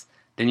Fox,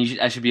 then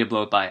I should be a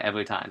blow by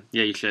every time.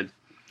 Yeah, you should.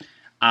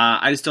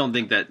 I just don't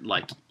think that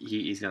like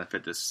he's going to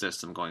fit this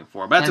system going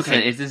forward. But that's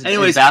okay.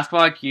 Anyways,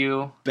 basketball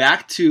IQ,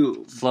 back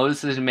to slow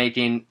decision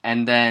making,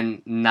 and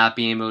then not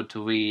being able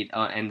to read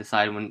and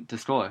decide when to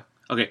score.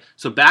 Okay,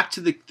 so back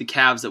to the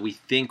Cavs that we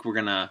think we're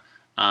gonna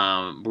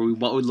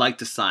what we'd like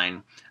to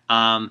sign.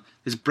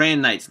 Is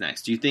Brandon Knight's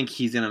next? Do you think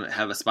he's gonna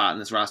have a spot in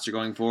this roster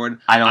going forward?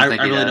 I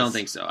really don't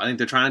think so. I think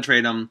they're trying to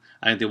trade him.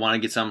 I think they want to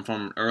get something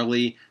from him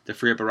early to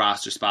free up a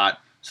roster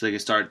spot so they can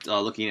start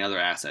looking at other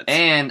assets.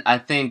 And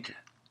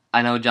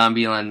I know John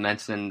Beelan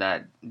mentioned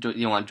that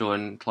you want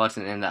Jordan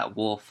Clarkson in that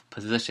Wolf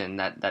position,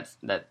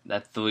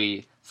 that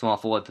 3 small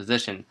forward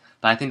position.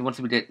 But I think once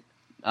we get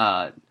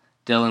Dylan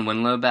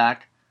Windler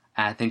back,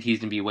 I think he's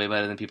gonna be way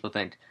better than people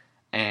think.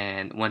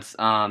 And once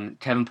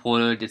Kevin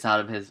Porter gets out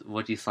of his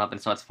rookie slump and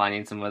starts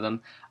finding some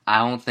rhythm,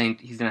 I don't think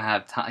he's gonna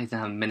have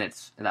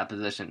minutes in that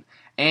position.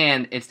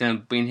 And it's gonna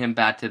bring him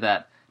back to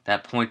that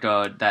point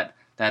guard, that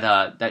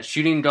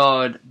shooting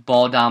guard,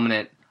 ball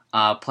dominant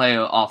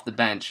player off the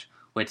bench.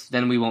 Which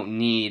then we won't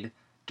need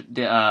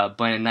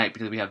Brandon Knight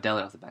because we have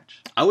Delly off the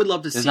bench. I would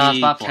love to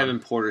see Kevin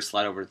Porter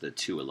slide over to the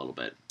 2 a little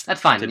bit. That's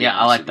fine. Yeah,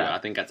 I like that. I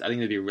think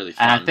that'd be really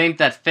fun. And I think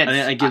that fits. I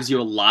think it gives you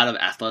a lot of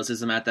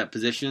athleticism at that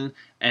position,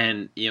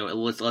 and it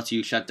lets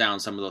you shut down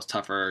some of those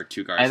tougher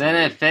 2 guards. And then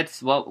it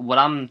fits what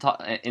I'm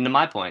into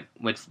my point,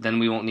 which then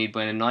we won't need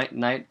Brandon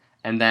Knight,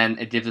 and then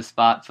it gives a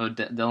spot for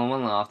Dylan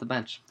Windler off the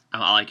bench.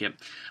 I like it.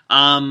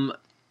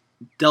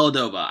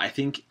 Dellavedova, I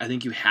think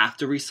you have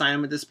to re-sign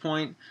him at this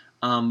point,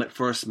 but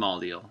for a small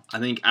deal. I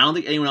don't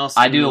think anyone else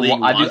in the league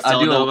wants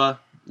Dellavedova.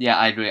 Yeah,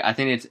 I agree. I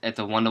think it's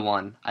a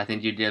 1-to-1. I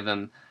think you give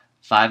him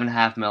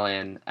 $5.5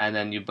 million, and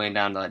then you bring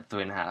down to like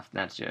 3.5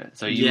 next year.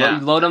 So you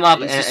load them up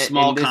in a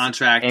small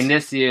contract. And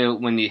this year,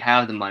 when you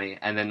have the money,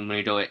 and then when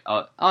you do it,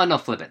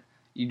 flip it.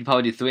 You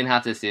probably do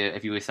 3.5 this year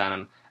if you resign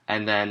him,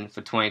 and then for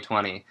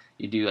 2020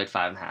 you do like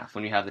 5.5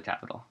 when you have the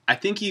capital. I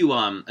think he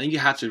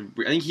has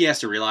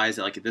to realize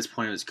that like at this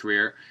point in his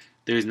career,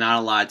 there's not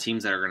a lot of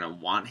teams that are going to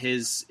want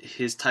his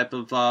type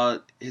of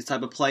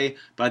play.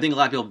 But I think a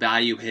lot of people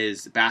value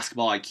his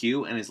basketball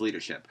IQ and his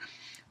leadership.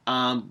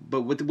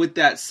 But with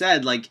that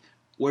said, like,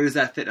 where does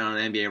that fit on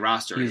an NBA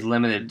roster? He's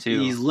limited too.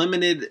 He's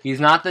limited. He's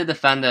not the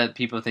defender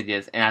people think he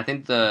is, and I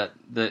think the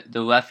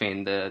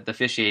reffing, the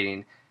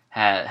officiating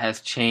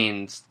has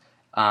changed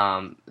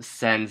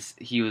since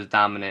he was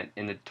dominant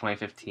in the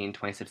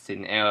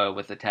 2015-2016 era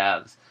with the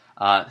Cavs.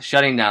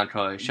 Shutting down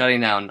Troy,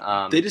 shutting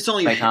down they just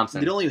only Klay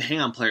Thompson. They don't even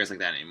hang on players like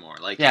that anymore.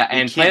 Like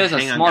and players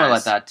are smarter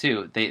like that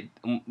too. They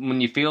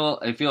when you feel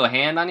a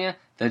hand on you,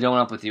 they're going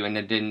up with you, and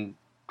they didn't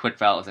quick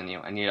fouls on you,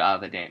 and you're out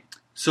of the game.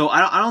 So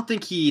I don't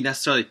think he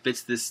necessarily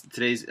fits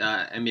today's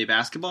NBA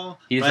basketball.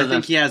 But I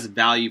think he has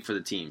value for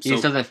the team. He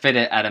just doesn't fit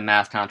it at a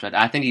mass contract.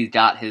 I think he's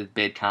got his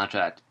big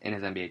contract in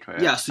his NBA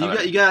career. Yeah, so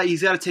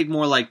he's got to take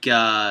more like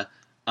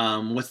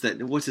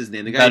what's his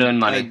name? The guy veteran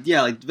money.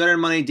 Like veteran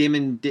money.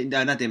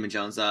 Not Damon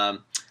Jones.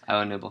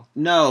 Owen Newell.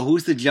 No,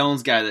 who's the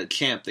Jones guy? The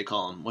champ they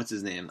call him. What's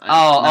his name?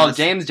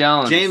 James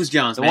Jones. James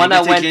Jones, the one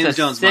that went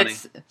to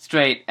 6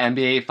 straight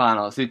NBA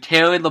Finals. Who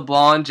carried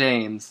LeBron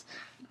James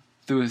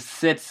through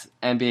 6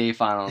 NBA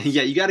Finals.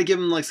 Yeah, you got to give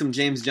him like some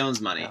James Jones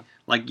money. Yeah.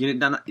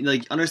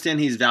 Like understand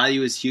his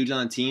value is huge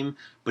on the team,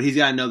 but he's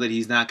got to know that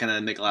he's not going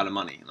to make a lot of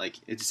money. Like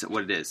it's just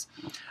what it is.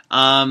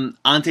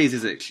 Ante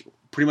Zizic,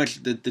 pretty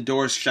much the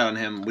door's shut on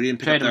him. We didn't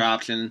pick up their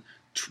option.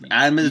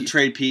 Add him as a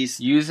trade piece.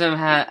 Use him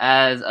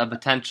as a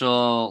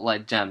potential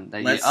like gem.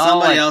 Let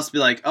somebody else be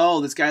like,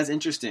 oh, this guy's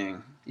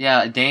interesting.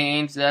 Yeah,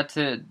 Dane Ainge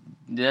did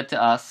that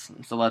to us,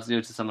 so let's do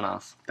it to someone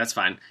else. That's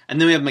fine. And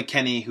then we have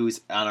McKinney, who's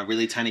on a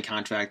really tiny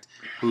contract,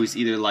 who's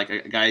either like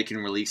a guy you can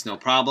release no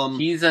problem.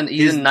 He's a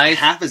nice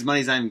half his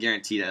money's not even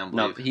guaranteed. I don't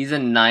believe. No, he's a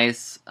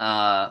nice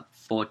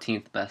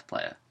 14th best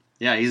player.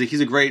 Yeah, he's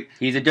a great.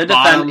 He's a good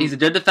defender. He's a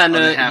good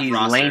defender. He's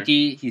roster.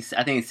 Lanky.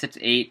 I think he's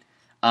 6'8".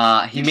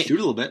 He can shoot a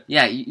little bit.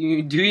 Yeah, do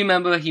you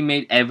remember he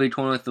made every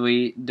corner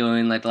 3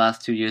 during like the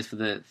last 2 years for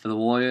the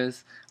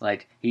Warriors?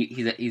 Like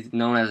he's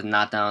known as a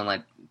knockdown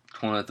like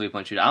corner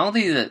 3-point shooter. I don't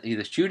think he's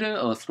a shooter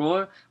or a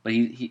scorer, but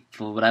he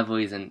for whatever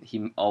reason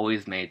he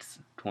always makes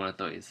corner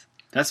 3s.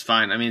 That's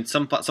fine. I mean,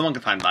 someone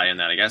could find value in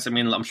that. I guess. I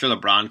mean, I'm sure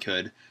LeBron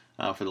could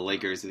for the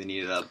Lakers if they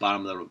needed a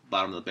bottom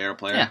of the barrel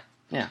player.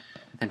 Yeah.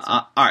 I think so.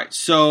 All right,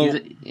 so.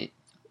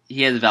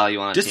 He has value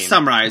on a team. Just to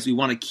summarize, we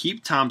want to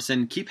keep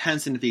Thompson, keep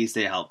Henson if he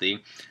stay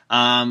healthy.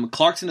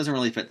 Clarkson doesn't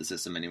really fit the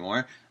system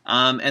anymore.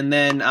 And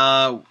then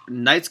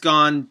Knight's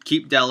gone,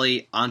 keep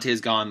Delly,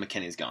 Ante's gone,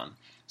 McKinney's gone.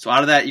 So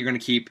out of that, you're going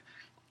to keep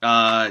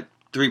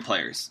 3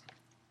 players.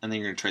 And then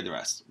you're going to trade the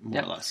rest,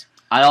 more or less.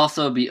 I'd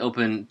also be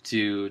open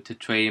to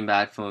trading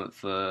back for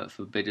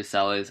bigger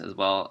sellers as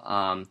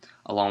well,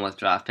 along with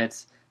draft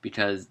picks,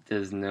 because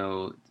there's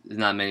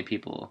not many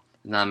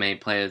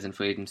players in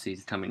free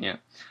agencies coming in.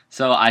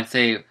 So I'd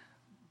say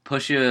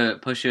push your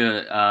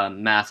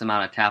mass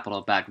amount of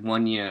capital back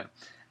 1 year,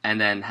 and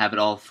then have it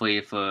all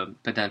free for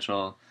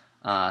potential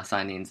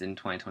signings in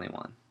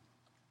 2021.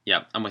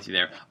 Yeah, I'm with you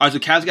there. All right, so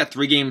Cavs got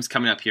 3 games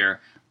coming up here.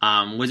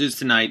 Wizards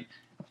tonight,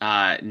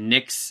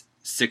 Knicks,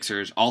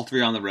 Sixers, all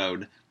 3 on the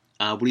road.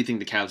 What do you think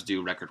the Cavs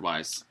do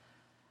record-wise?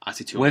 I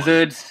see 2-1.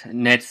 Wizards,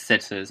 Nets,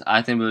 Sixers.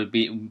 I think we would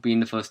be in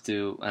the first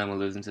 2, and we're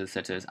losing to the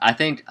Sixers. I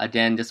think,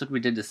 again, just what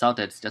we did to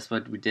Celtics, just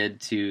what we did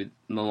to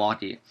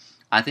Milwaukee.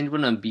 I think we're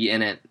going to be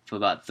in it for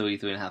about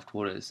 3.5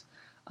 quarters.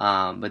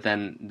 But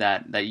then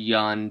that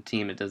young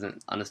team that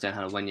doesn't understand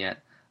how to win yet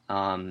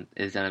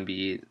is going to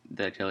be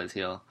the Achilles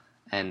heel.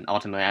 And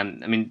ultimately, I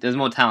mean, there's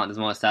more talent. There's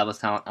more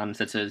established talent on the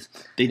Sixers.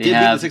 They did beat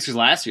the Sixers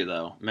last year,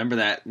 though. Remember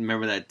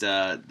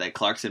that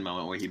Clarkson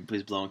moment where he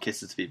was blowing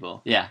kisses to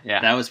people? Yeah.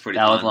 That was pretty.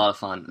 That fun. was a lot of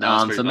fun.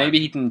 So maybe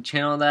he can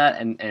channel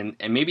that, and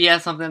maybe he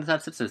has something to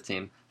that Sixers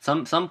team.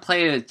 Some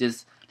players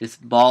just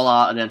ball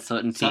out against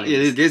certain teams.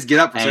 It is get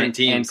up for certain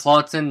teams. And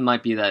Clarkson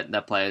might be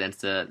that player against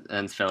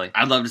Philly.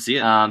 I'd love to see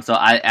it. So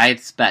I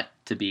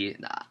expect to be.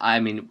 I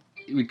mean,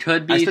 we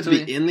could be. I expect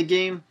to be in the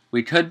game.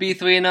 We could be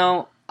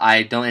 3-0.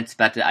 I don't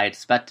expect it. I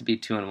expect to be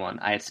 2-1.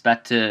 I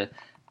expect to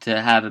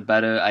have a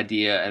better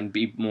idea and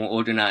be more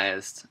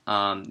organized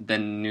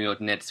than New York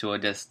Knicks, who are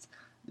just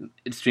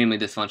extremely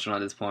dysfunctional at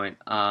this point.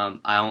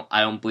 I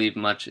don't believe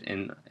much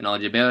in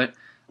RJ Barrett.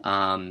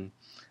 One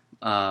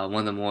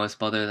of the Morris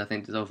brothers, I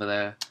think, is over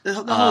there. The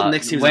whole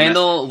Knicks team.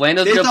 Wendell's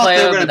a good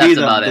player, but that's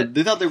about it.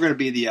 They thought they were going to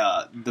be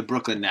the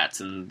Brooklyn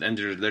Nets, and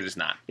they're just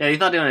not. Yeah, they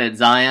thought they were going to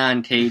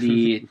Zion,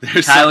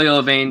 KD, Kyrie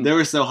Irving. They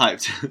were so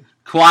hyped.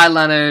 Kawhi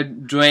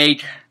Leonard,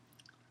 Drake,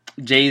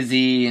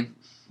 Jay-Z,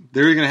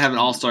 They're gonna have an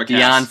all-star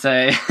cast.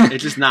 Beyonce.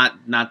 It's just not.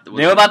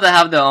 They were about to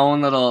have their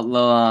own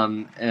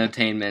little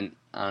entertainment.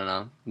 I don't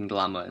know,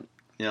 conglomerate.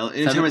 You know,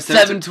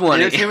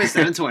 720. Entertainment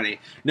 720.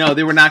 No,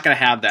 they were not going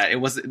to have that. It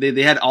was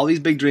they had all these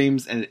big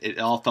dreams, and it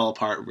all fell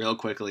apart real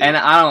quickly. And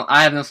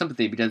I have no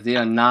sympathy because they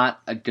are not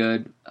a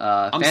good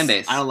fan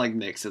base. I don't like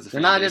Knicks as a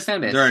fan base. They're not a good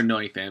fan base. They're an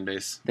annoying fan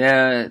base.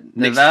 They're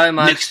very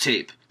much Knicks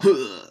tape.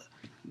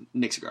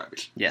 Knicks are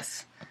garbage.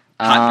 Yes.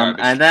 Hot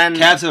garbage. And then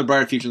Cavs have a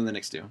brighter future than the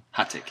Knicks do.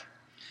 Hot take.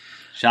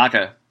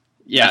 Shocker.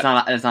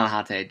 Yeah, it's not a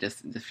hot take.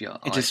 Just feel.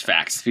 It's just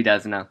facts. If he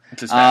doesn't know.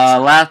 It's just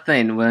facts. Last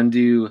thing we're gonna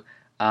do.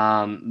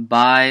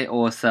 Buy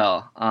or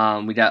sell.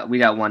 We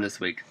got one this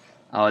week.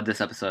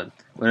 This episode.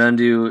 We're gonna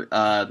do.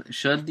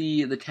 Should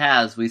the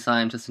Cavs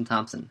re-sign Tristan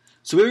Thompson?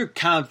 So we were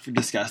kind of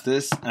discussed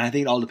this, and I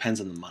think it all depends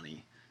on the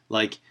money.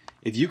 Like,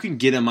 if you can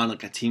get him on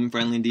like a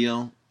team-friendly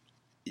deal,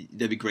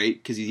 that'd be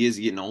great because he is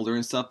getting older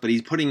and stuff. But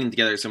he's putting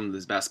together some of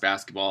his best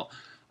basketball.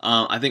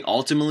 I think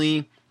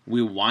ultimately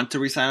we want to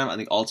re-sign him. I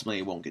think ultimately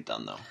it won't get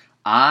done though.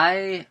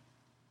 I'm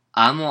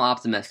more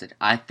optimistic.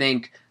 I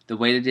think the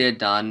way they did it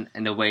done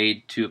and the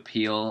way to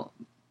appeal,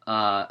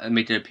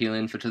 make it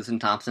appealing for Tristan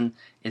Thompson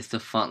is to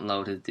front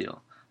load his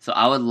deal. So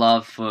I would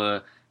love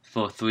for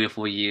 3 or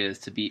 4 years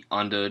to be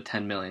under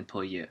 $10 million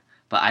per year.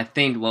 But I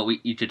think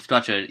you could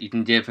structure it, you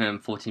can give him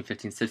 14,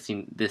 15,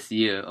 16 this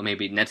year or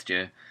maybe next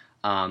year,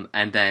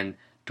 and then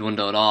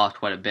dwindle it off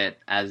quite a bit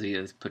as the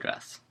years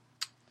progress.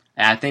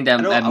 And I think that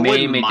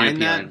may make it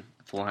appealing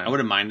for him. I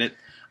wouldn't mind it.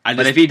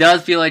 But if he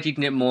does feel like he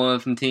can get more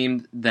from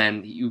teams,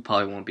 then you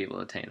probably won't be able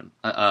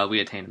to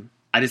retain him.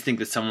 I just think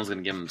that someone's going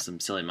to give him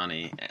some silly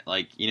money.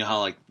 Like, you know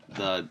how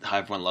how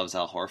everyone loves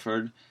Al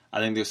Horford? I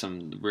think there's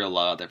some real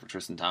love out there for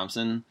Tristan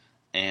Thompson,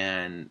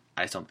 and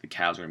I just don't think the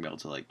Cavs are going to be able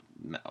to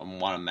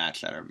want to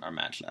match that or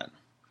match that.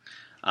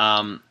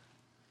 All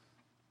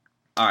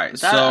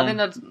right, I think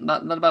that's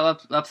not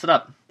about wraps it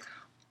up.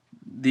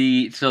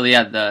 The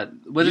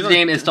Wizards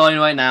game is starting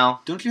right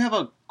now. Don't you have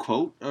a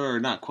quote or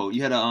not quote?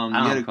 You had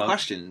a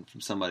question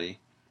from somebody.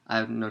 I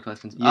have no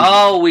questions.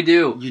 We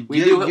do.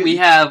 We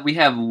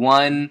have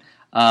one.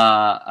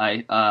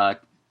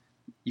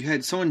 You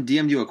had someone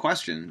DM'd you a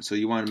question, so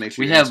you wanted to make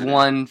sure we have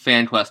one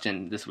fan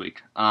question this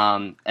week.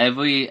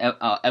 Every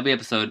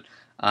episode,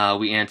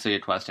 we answer your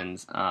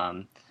questions.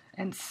 And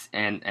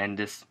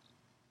this,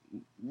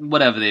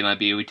 whatever they might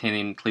be,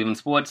 retaining Cleveland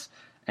sports.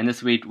 And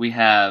this week we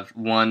have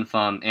one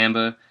from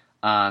Amber.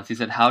 She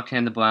said, "How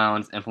can the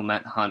Browns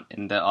implement Hunt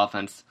in their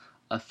offense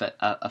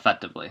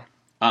effectively?"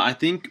 I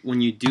think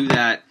when you do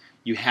that,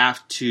 you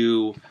have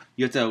to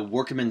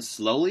work him in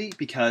slowly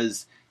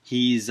because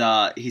he's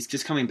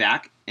just coming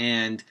back,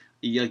 and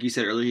like you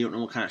said earlier, you don't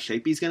know what kind of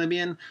shape he's going to be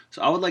in.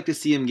 So I would like to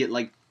see him get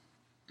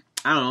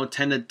 10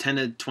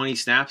 to 20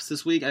 snaps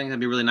this week. I think that'd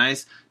be really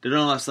nice. They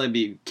don't necessarily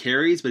be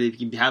carries, but if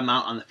you have him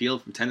out on the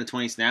field from 10 to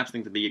 20 snaps, I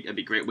think that'd be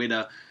a great way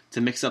to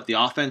mix up the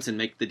offense and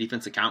make the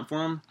defense account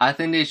for him. I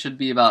think they should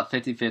be about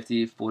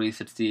 50-50,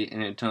 40-60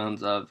 in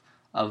terms of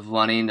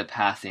running the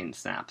passing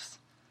snaps.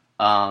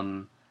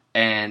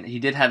 And he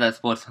did have that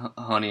sports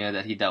hernia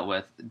that he dealt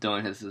with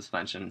during his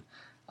suspension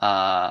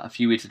a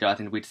few weeks ago. I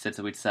think week 6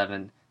 or week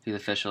 7, he's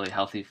officially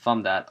healthy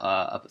from that,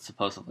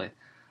 supposedly.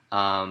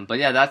 But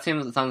yeah, that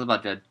sounds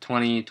about good.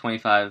 20,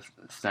 25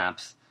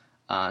 snaps.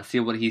 See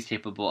what he's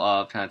capable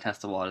of, kind of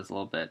test the waters a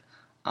little bit.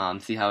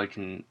 See how he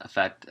can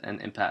affect and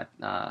impact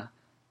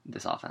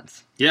this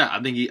offense. Yeah,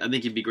 I think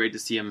it'd be great to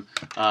see him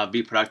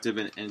be productive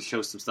and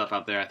show some stuff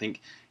out there. I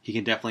think he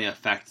can definitely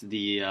affect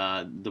the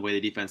way the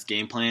defense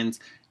game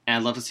plans, and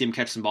I'd love to see him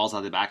catch some balls out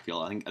of the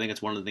backfield. I think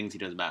it's one of the things he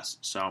does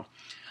best. So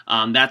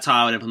that's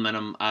how I would implement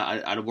him.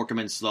 I'd work him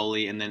in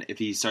slowly, and then if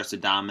he starts to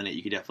dominate,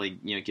 you could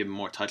definitely give him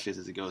more touches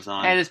as it goes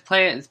on. And just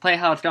play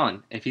how it's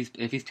going. If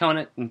he's killing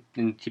it,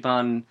 and keep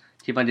on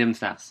giving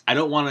snaps. I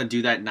don't want to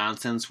do that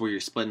nonsense where you're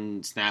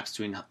splitting snaps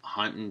between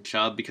Hunt and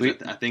Chubb because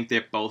I think they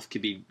both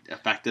could be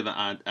effective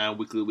on a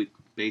week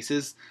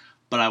basis.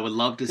 But I would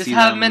love to see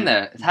have them him in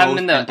there. Have him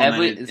in there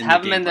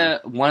have him in there.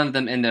 One of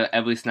them in there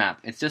every snap.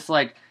 It's just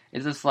like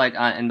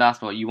in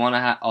basketball. You want to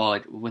have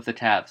with the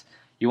Cavs.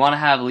 You want to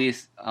have at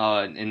least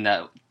in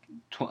that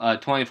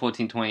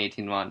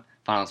 2014-2018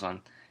 finals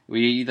run. You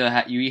either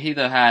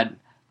had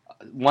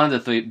one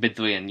of the big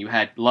three, and you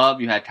had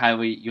Love, you had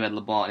Kyrie, you had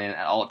LeBron in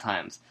at all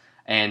times.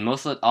 And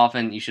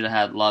often you should have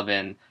had Love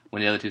in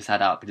when the other two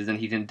sat out because then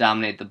he didn't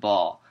dominate the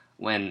ball.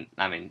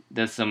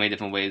 There's so many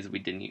different ways we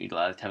didn't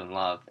utilize Kevin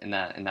Love in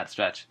that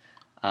stretch.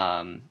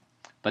 But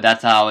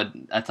that's how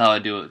I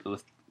do it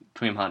with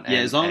Kareem Hunt.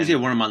 As long as you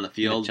want him on the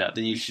field,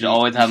 then you should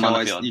always have him on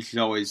the field. You should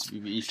always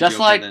just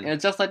like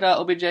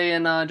OBJ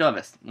and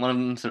Jarvis. One of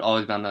them should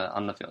always be on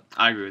the field.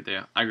 I agree with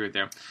you.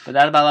 But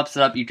that about wraps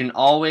it up. You can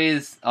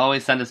always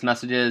send us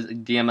messages,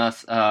 DM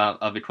us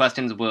of your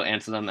questions. We'll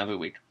answer them every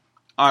week.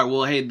 All right.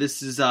 Well, hey,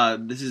 this is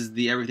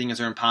the Everything Is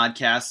Earned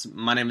podcast.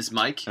 My name is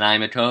Mike, and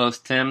I'm your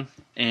co-host Tim.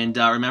 And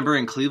remember,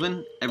 in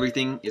Cleveland,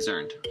 everything is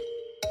earned.